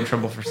 I'm going to get in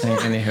trouble for saying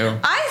anywho.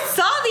 I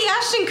saw the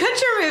Ashton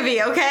Kutcher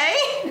movie,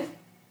 okay?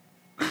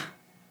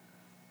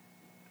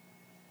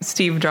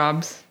 Steve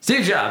Jobs.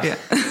 Steve Jobs. Yeah.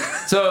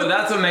 So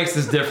that's what makes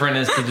this different,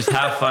 is to just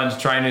have fun, to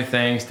try new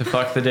things, to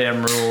fuck the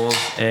damn rules,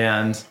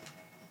 and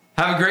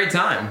have a great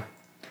time.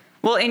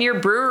 Well, in your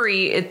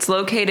brewery, it's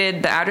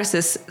located, the address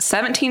is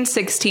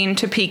 1716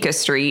 Topeka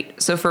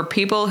Street. So for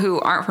people who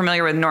aren't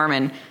familiar with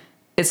Norman,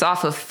 it's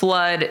off of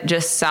Flood,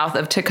 just south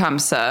of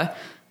Tecumseh.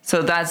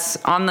 So that's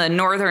on the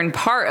northern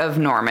part of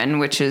Norman,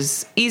 which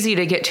is easy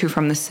to get to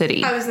from the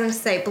city. I was going to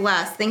say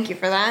blessed. Thank you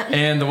for that.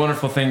 And the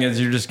wonderful thing is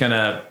you can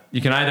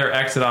either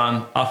exit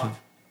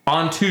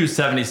onto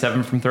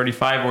 77 from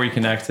 35, or you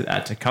can exit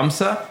at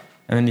Tecumseh,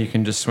 and then you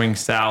can just swing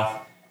south.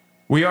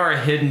 We are a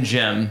hidden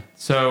gem.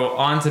 So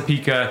on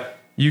Topeka,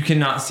 you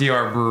cannot see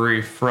our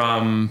brewery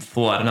from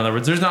Flood. In other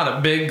words, there's not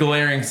a big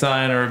glaring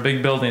sign or a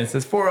big building that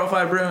says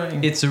 405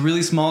 Brewing. It's a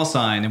really small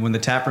sign, and when the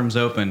tap room's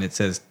open, it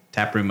says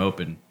tap room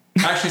open.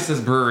 Actually, it says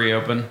brewery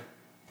open.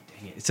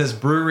 Dang it. It says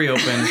brewery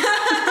open.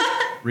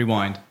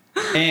 Rewind.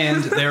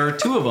 And there are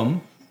 2 of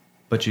them,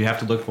 but you have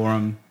to look for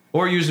them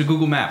or use the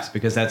Google Maps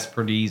because that's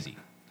pretty easy.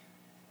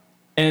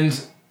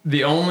 And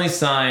the only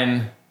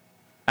sign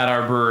at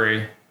our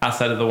brewery,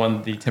 outside of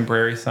the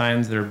temporary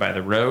signs that are by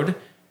the road,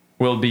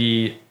 will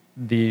be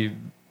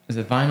is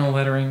it vinyl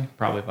lettering?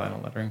 Probably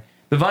vinyl lettering.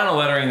 The vinyl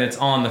lettering that's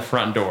on the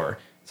front door.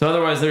 So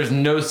otherwise, there's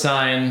no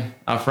sign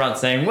out front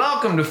saying,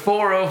 welcome to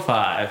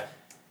 405.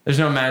 There's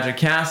no Magic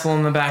Castle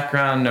in the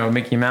background, no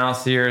Mickey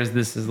Mouse ears.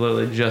 This is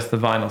literally just the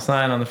vinyl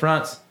sign on the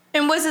front.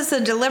 And was this a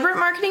deliberate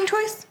marketing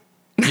choice?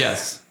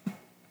 Yes.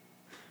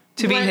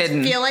 To be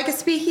hidden. Feel like a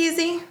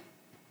speakeasy?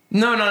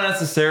 No, not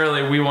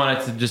necessarily. We want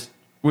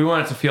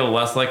it to feel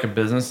less like a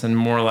business and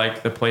more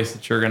like the place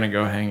that you're going to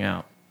go hang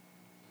out.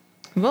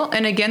 Well,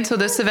 and again, so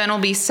this event will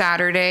be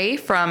Saturday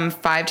from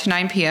 5 to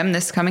 9 p.m.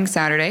 this coming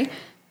Saturday.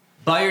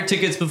 Buy your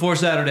tickets before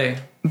Saturday.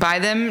 Buy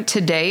them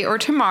today or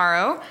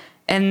tomorrow.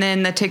 And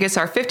then the tickets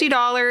are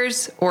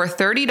 $50 or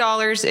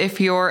 $30 if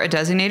you're a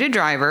designated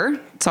driver.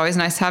 It's always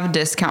nice to have a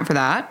discount for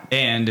that.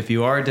 And if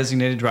you are a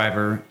designated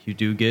driver, you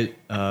do get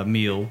a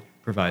meal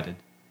provided.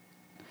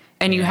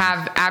 And you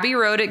have Abbey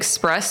Road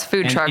Express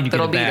food truck and you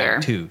that'll get a be bag there.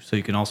 too, so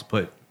you can also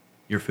put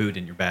your food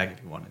in your bag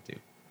if you wanted to.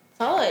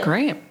 Solid.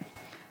 Great.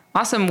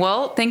 Awesome.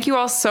 Well, thank you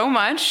all so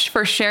much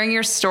for sharing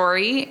your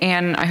story,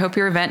 and I hope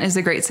your event is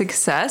a great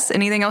success.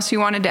 Anything else you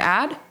wanted to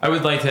add? I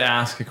would like to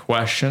ask a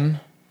question.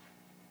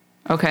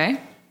 Okay.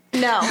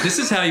 No. This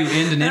is how you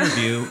end an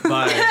interview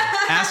by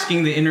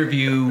asking the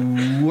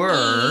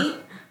interviewer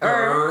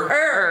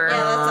Yeah,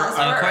 that's us.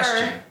 a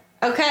question.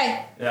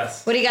 Okay.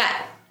 Yes. What do you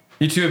got?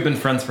 You two have been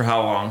friends for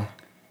how long?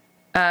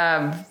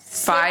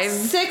 5.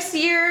 6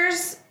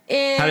 years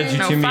in. How did you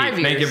No, two 5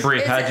 meet? Make years. it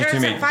brief. Is How it- did you or two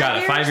is it meet? 5 Got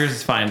it. 5 years? years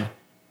is fine.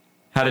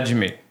 How did you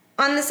meet?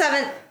 On the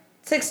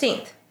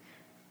 16th.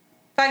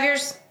 5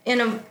 years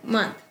in a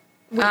month.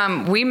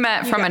 We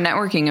met from a got-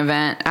 networking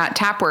event at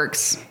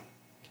Tapworks.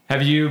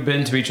 Have you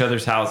been to each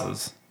other's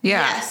houses? Yeah.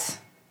 Yes.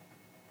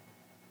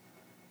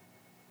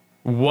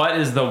 What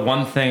is the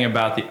one thing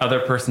about the other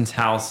person's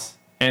house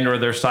and or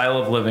their style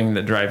of living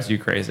that drives you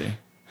crazy?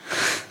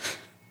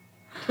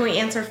 Can we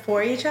answer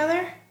for each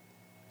other?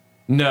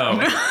 No.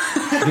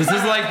 This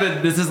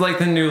is like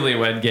the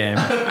newlywed game.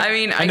 I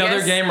mean, I Another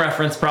guess game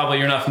reference, probably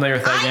you're not familiar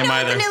with that I game know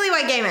either. what the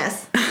newlywed game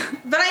is.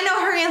 But I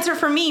know her answer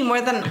for me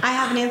more than I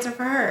have an answer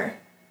for her.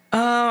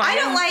 I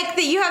don't like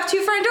that you have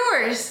 2 front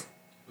doors.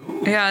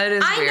 Yeah, it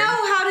is I weird. know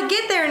how to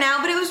get there now,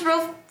 but it was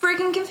real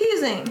freaking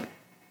confusing.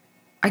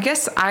 I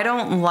guess I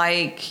don't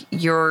like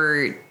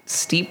your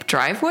steep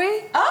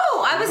driveway.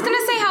 Oh, I was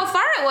gonna say how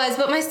far it was,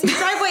 but my steep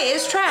driveway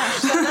is trash,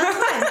 so that's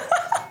fine.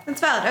 That's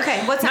valid.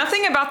 Okay, what's up?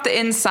 Nothing about the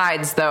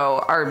insides,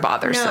 though, are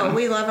bothersome. No,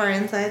 we love our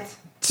insides.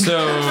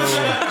 So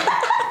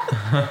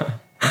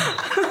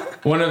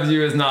one of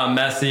you is not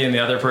messy and the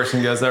other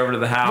person goes over to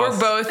the house. We're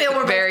both Yeah, we're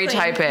both very clean.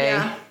 type A.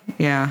 Yeah.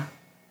 Yeah.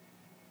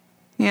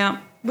 Yeah.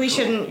 We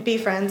shouldn't be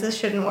friends. This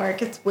shouldn't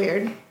work. It's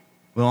weird.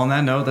 Well, on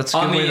that note, that's a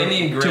on good the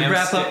way Enneagram to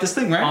wrap up this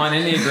thing, right? On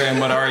Enneagram,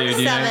 what are you? Do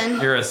you know? 7.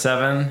 You're a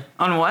 7?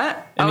 On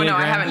what? Oh, no,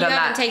 I Enneagram? haven't You done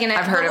haven't that. taken it.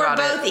 I've heard but about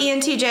we're both it.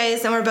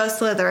 ENTJs and we're both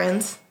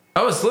Slytherins.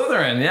 Oh,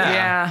 Slytherin, yeah.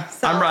 Yeah.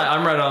 I'm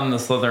right on the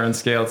Slytherin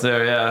scale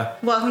too, yeah.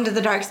 Welcome to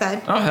the dark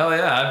side. Oh hell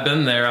yeah, I've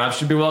been there. I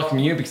should be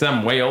welcoming you because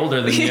I'm way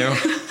older than you.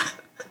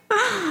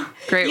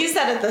 Great. You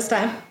said it this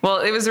time. Well,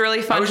 it was really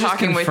I fun was just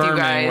talking with you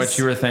confirming guys. what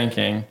you were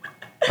thinking.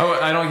 Oh,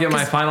 I don't get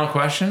my final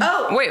question?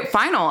 Oh, Wait,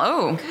 final.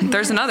 Oh,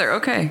 there's another.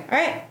 Okay. all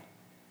right.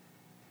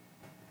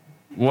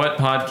 What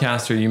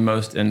podcast are you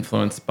most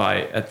influenced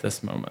by at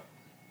this moment?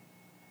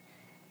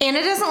 Anna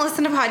doesn't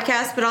listen to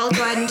podcasts, but I'll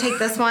go ahead and take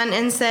this one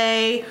and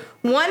say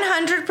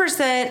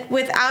 100%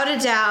 without a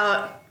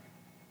doubt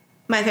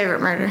my favorite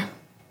murder.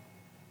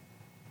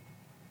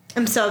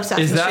 I'm so obsessed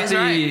Is with that it. the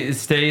right.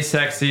 stay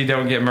sexy,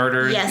 don't get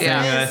murdered Yes, thing it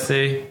that I is.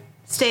 see?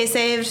 Stay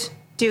saved,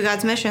 do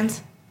God's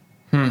missions.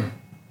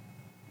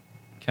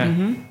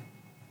 Okay.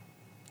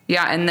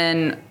 Yeah, and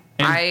then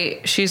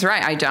she's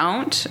right. I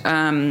don't.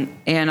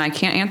 And I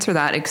can't answer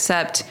that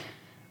except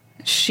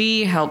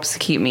she helps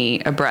keep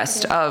me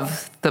abreast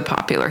of the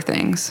popular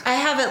things. I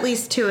have at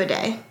least 2 a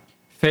day.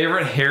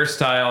 Favorite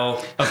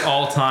hairstyle of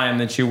all time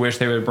that you wish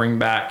they would bring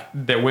back,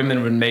 that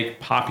women would make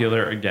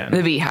popular again?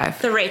 The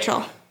Beehive. The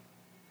Rachel.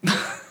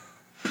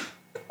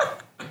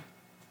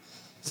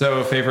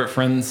 So, favorite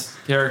Friends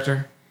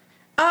character?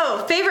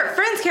 Oh, favorite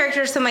Friends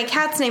character. So my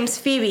cat's name's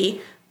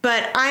Phoebe,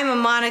 but I'm a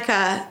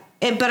Monica,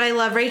 but I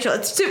love Rachel.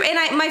 It's super.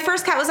 And my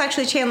first cat was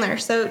actually Chandler.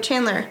 So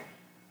Chandler,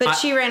 but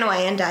she ran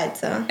away and died.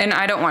 So And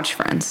I don't watch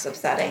Friends.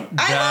 upsetting.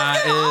 That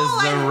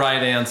is the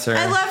right answer.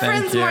 I love Thank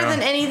Friends you. more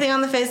than anything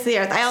on the face of the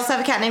earth. I also have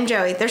a cat named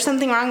Joey. There's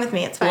something wrong with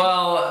me. It's fine.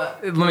 Well,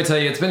 let me tell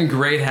you, it's been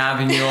great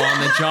having you on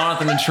the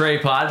Jonathan and Trey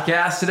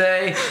podcast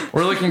today.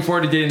 We're looking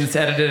forward to getting this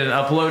edited and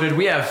uploaded.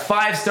 We have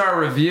 5-star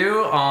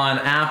review on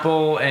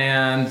Apple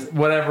and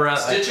whatever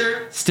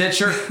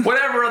Stitcher,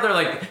 whatever other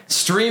like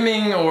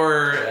streaming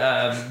or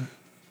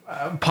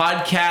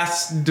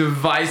podcast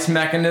device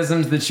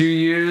mechanisms that you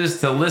use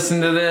to listen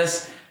to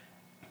this.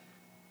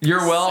 You're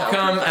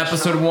welcome.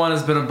 Episode 1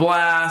 has been a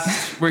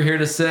blast. We're here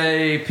to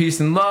say peace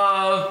and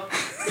love.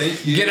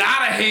 Thank you. Get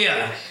out of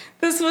here.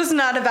 this was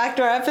not a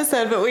backdoor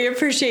episode, but we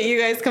appreciate you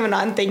guys coming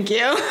on. Thank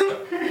you.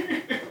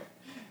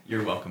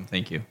 You're welcome.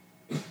 Thank you.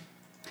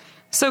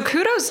 So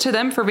kudos to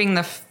them for being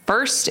the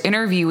first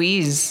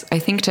interviewees, I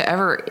think, to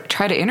ever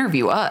try to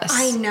interview us.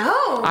 I know.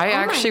 I Oh my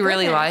actually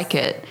really goodness. like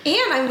it.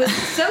 And I was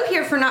so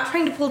here for not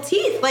trying to pull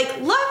teeth. Like,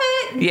 love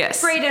it. Yes.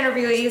 Great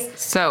interviewees.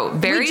 So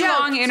very joked.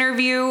 long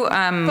interview,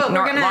 But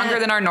we're gonna- longer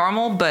than our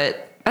normal,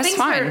 but that's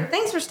fine.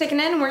 Thanks for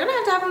sticking in. And we're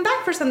going to have them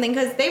back for something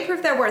because they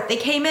proved their worth. They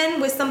came in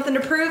with something to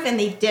prove and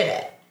they did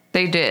it.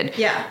 They did.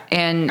 Yeah.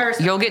 And Or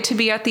something. you'll get to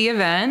be at the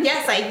event.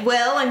 Yes, I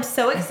will. I'm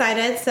so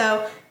excited.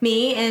 So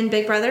me and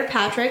big brother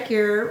Patrick,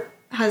 your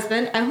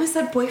husband, I almost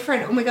said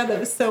boyfriend. Oh my God, that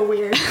was so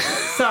weird.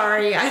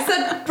 Sorry. I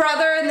said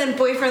brother and then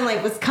boyfriend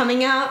like was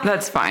coming out.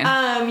 That's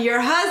fine.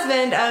 Your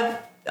husband of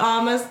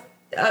almost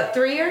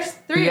 3 years?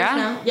 3 years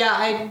now. Yeah,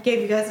 I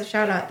gave you guys a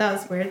shout out. That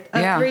was weird.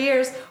 3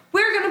 years.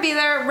 We're going to be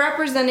there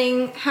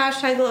representing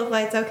hashtag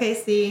Localites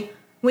OKC.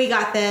 We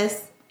got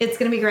this. It's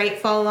going to be great.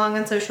 Follow along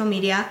on social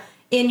media.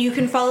 And you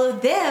can follow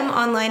them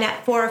online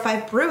at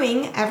 405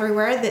 Brewing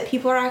everywhere that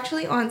people are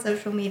actually on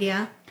social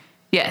media.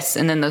 Yes.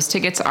 And then those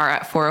tickets are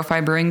at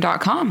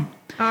 405brewing.com.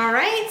 All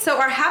right. So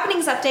our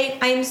happenings update.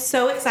 I am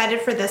so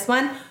excited for this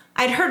one.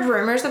 I'd heard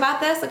rumors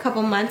about this a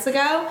couple months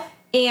ago,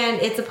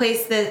 and it's a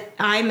place that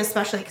I'm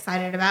especially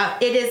excited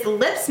about. It is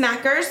Lip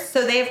Smackers.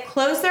 So they have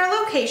closed their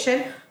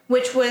location,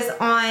 which was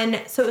on,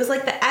 so it was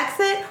like the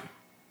exit.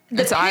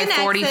 It's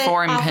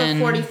I-44 and Penn.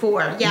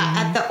 44. Yeah,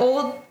 at the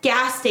old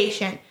gas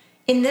station.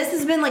 And this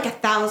has been like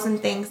 1,000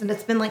 things, and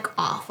it's been like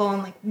awful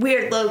and like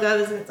weird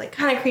logos, and it's like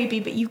kind of creepy.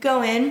 But you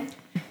go in,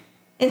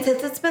 and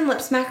since it's been Lip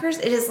Smackers,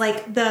 it is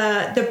like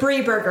the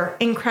Brie burger,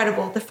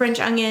 incredible. The French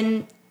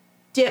onion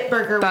dip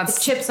burger with the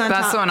chips on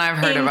top. That's the one I've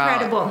heard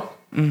about.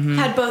 Incredible.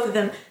 Had both of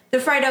them. The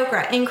fried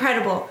okra,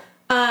 incredible.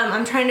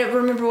 I'm trying to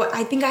remember what,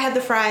 I think I had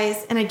the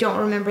fries, and I don't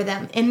remember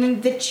them. And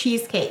then the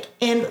cheesecake.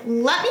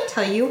 And let me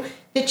tell you,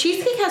 the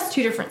cheesecake has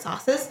 2 different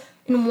sauces,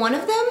 and one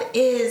of them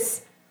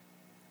is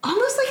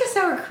almost like a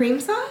sour cream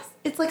sauce.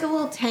 It's like a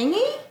little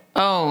tangy.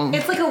 Oh.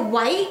 It's like a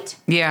white,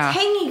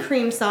 tangy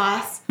cream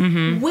sauce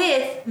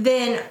with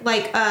then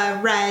like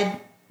a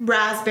red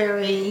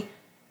raspberry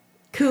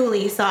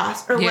coulis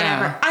sauce or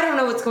whatever. I don't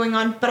know what's going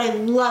on, but I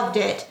loved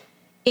it.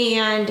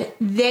 And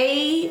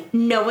they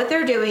know what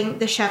they're doing.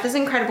 The chef is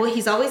incredible.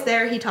 He's always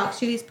there. He talks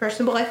to you. He's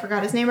personable. I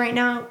forgot his name right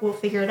now. We'll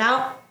figure it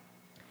out.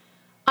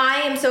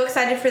 I am so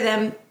excited for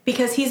them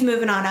because he's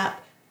moving on up.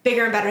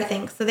 Bigger and better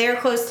things. So they are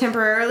closed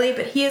temporarily,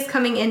 but he is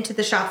coming into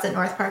the shops at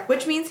North Park,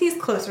 which means he's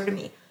closer to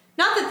me.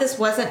 Not that this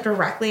wasn't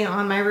directly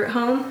on my route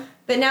home,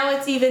 but now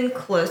it's even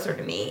closer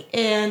to me,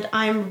 and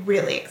I'm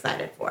really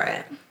excited for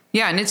it.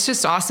 Yeah, and it's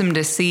just awesome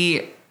to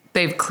see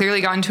they've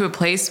clearly gotten to a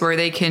place where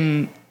they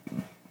can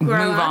move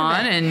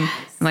on and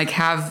like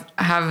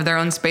have their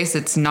own space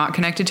that's not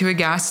connected to a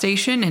gas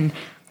station and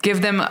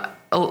give them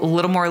a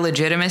little more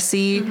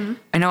legitimacy.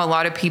 I know a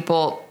lot of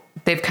people,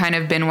 they've kind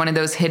of been one of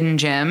those hidden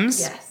gems.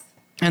 Yes.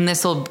 And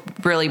this will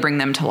really bring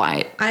them to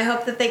light. I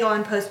hope that they go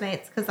on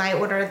Postmates because I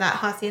order that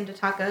Hacienda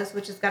Tacos,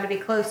 which has got to be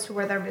close to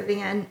where they're moving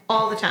in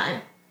all the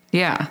time.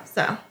 Yeah.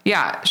 So.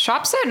 Yeah.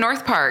 Shops at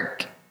North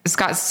Park has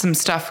got some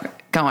stuff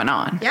going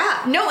on.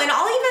 Yeah. No, and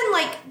I'll even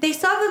like, they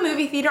still have the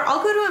movie theater.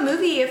 I'll go to a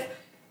movie if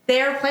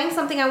they're playing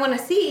something I want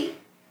to see.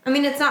 I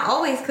mean, it's not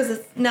always because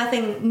it's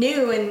nothing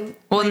new and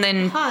well, and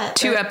then hot,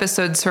 2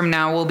 episodes from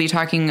now, we'll be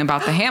talking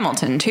about the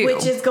Hamilton too.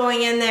 Which is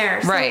going in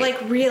there. So right. like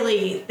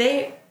really,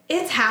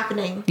 it's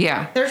happening.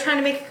 Yeah. They're trying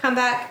to make a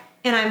comeback,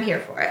 and I'm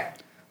here for it.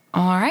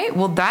 All right.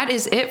 Well, that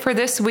is it for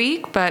this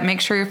week, but make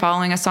sure you're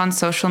following us on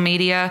social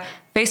media,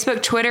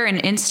 Facebook, Twitter,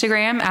 and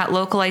Instagram at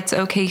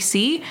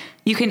LocalitesOKC.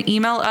 You can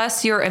email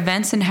us your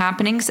events and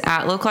happenings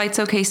at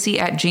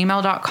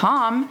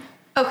localitesokc@gmail.com.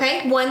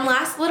 Okay, one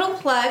last little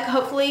plug.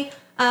 Hopefully,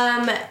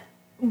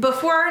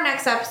 before our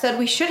next episode,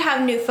 we should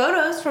have new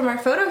photos from our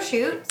photo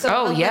shoot.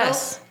 So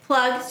yes.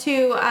 Plug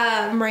to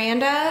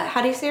Miranda.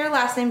 How do you say her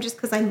last name? Just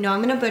because I know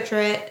I'm going to butcher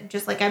it.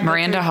 Just like I butchered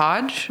Miranda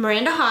Hodge.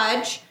 Miranda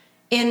Hodge.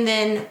 And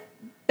then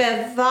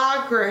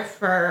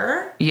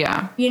Bevographer.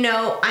 Yeah. You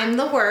know, I'm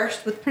the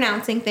worst with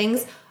pronouncing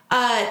things.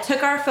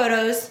 Took our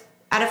photos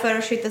at a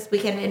photo shoot this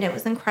weekend, and it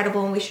was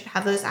incredible, and we should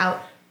have those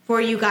out for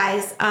you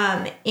guys.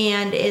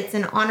 And it's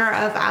in honor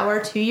of our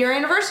 2-year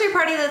anniversary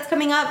party that's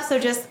coming up. So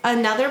just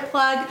another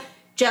plug,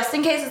 just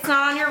in case it's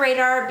not on your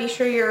radar, be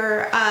sure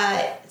you're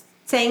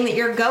saying that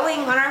you're going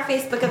on our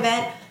Facebook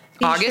event.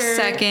 August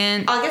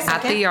 2nd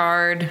at the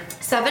Yard.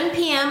 7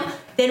 p.m.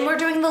 Then we're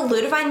doing the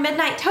Ludivine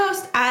Midnight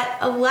Toast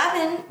at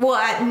 11. Well,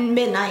 at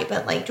midnight,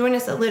 but like join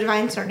us at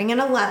Ludivine starting at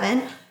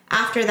 11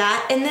 after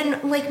that. And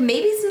then like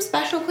maybe some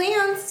special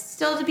plans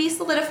still to be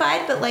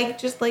solidified, but like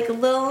just like a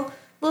little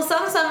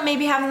something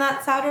maybe having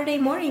that Saturday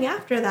morning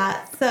after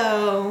that.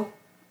 So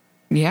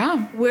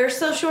yeah, we're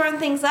still shoring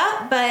things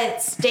up,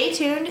 but stay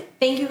tuned.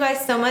 Thank you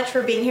guys so much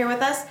for being here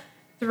with us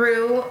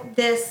through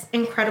this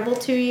incredible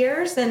 2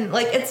 years. And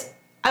like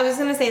I was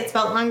going to say it's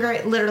felt longer.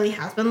 It literally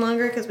has been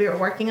longer because we were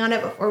working on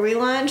it before we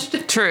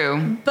launched.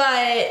 True.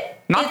 But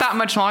not that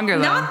much longer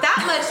though. Not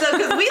that much though,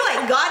 because we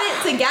like got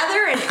it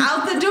together and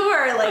out the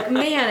door. Like,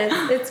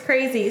 man, it's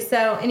crazy.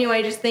 So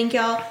anyway, just thank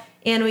y'all.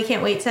 And we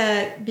can't wait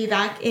to be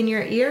back in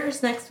your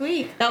ears next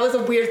week. That was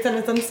a weird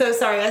sentence. I'm so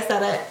sorry I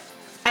said it.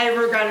 I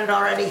regret it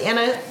already.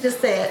 Anna,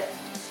 just say it.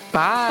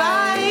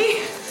 Bye.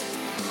 Bye.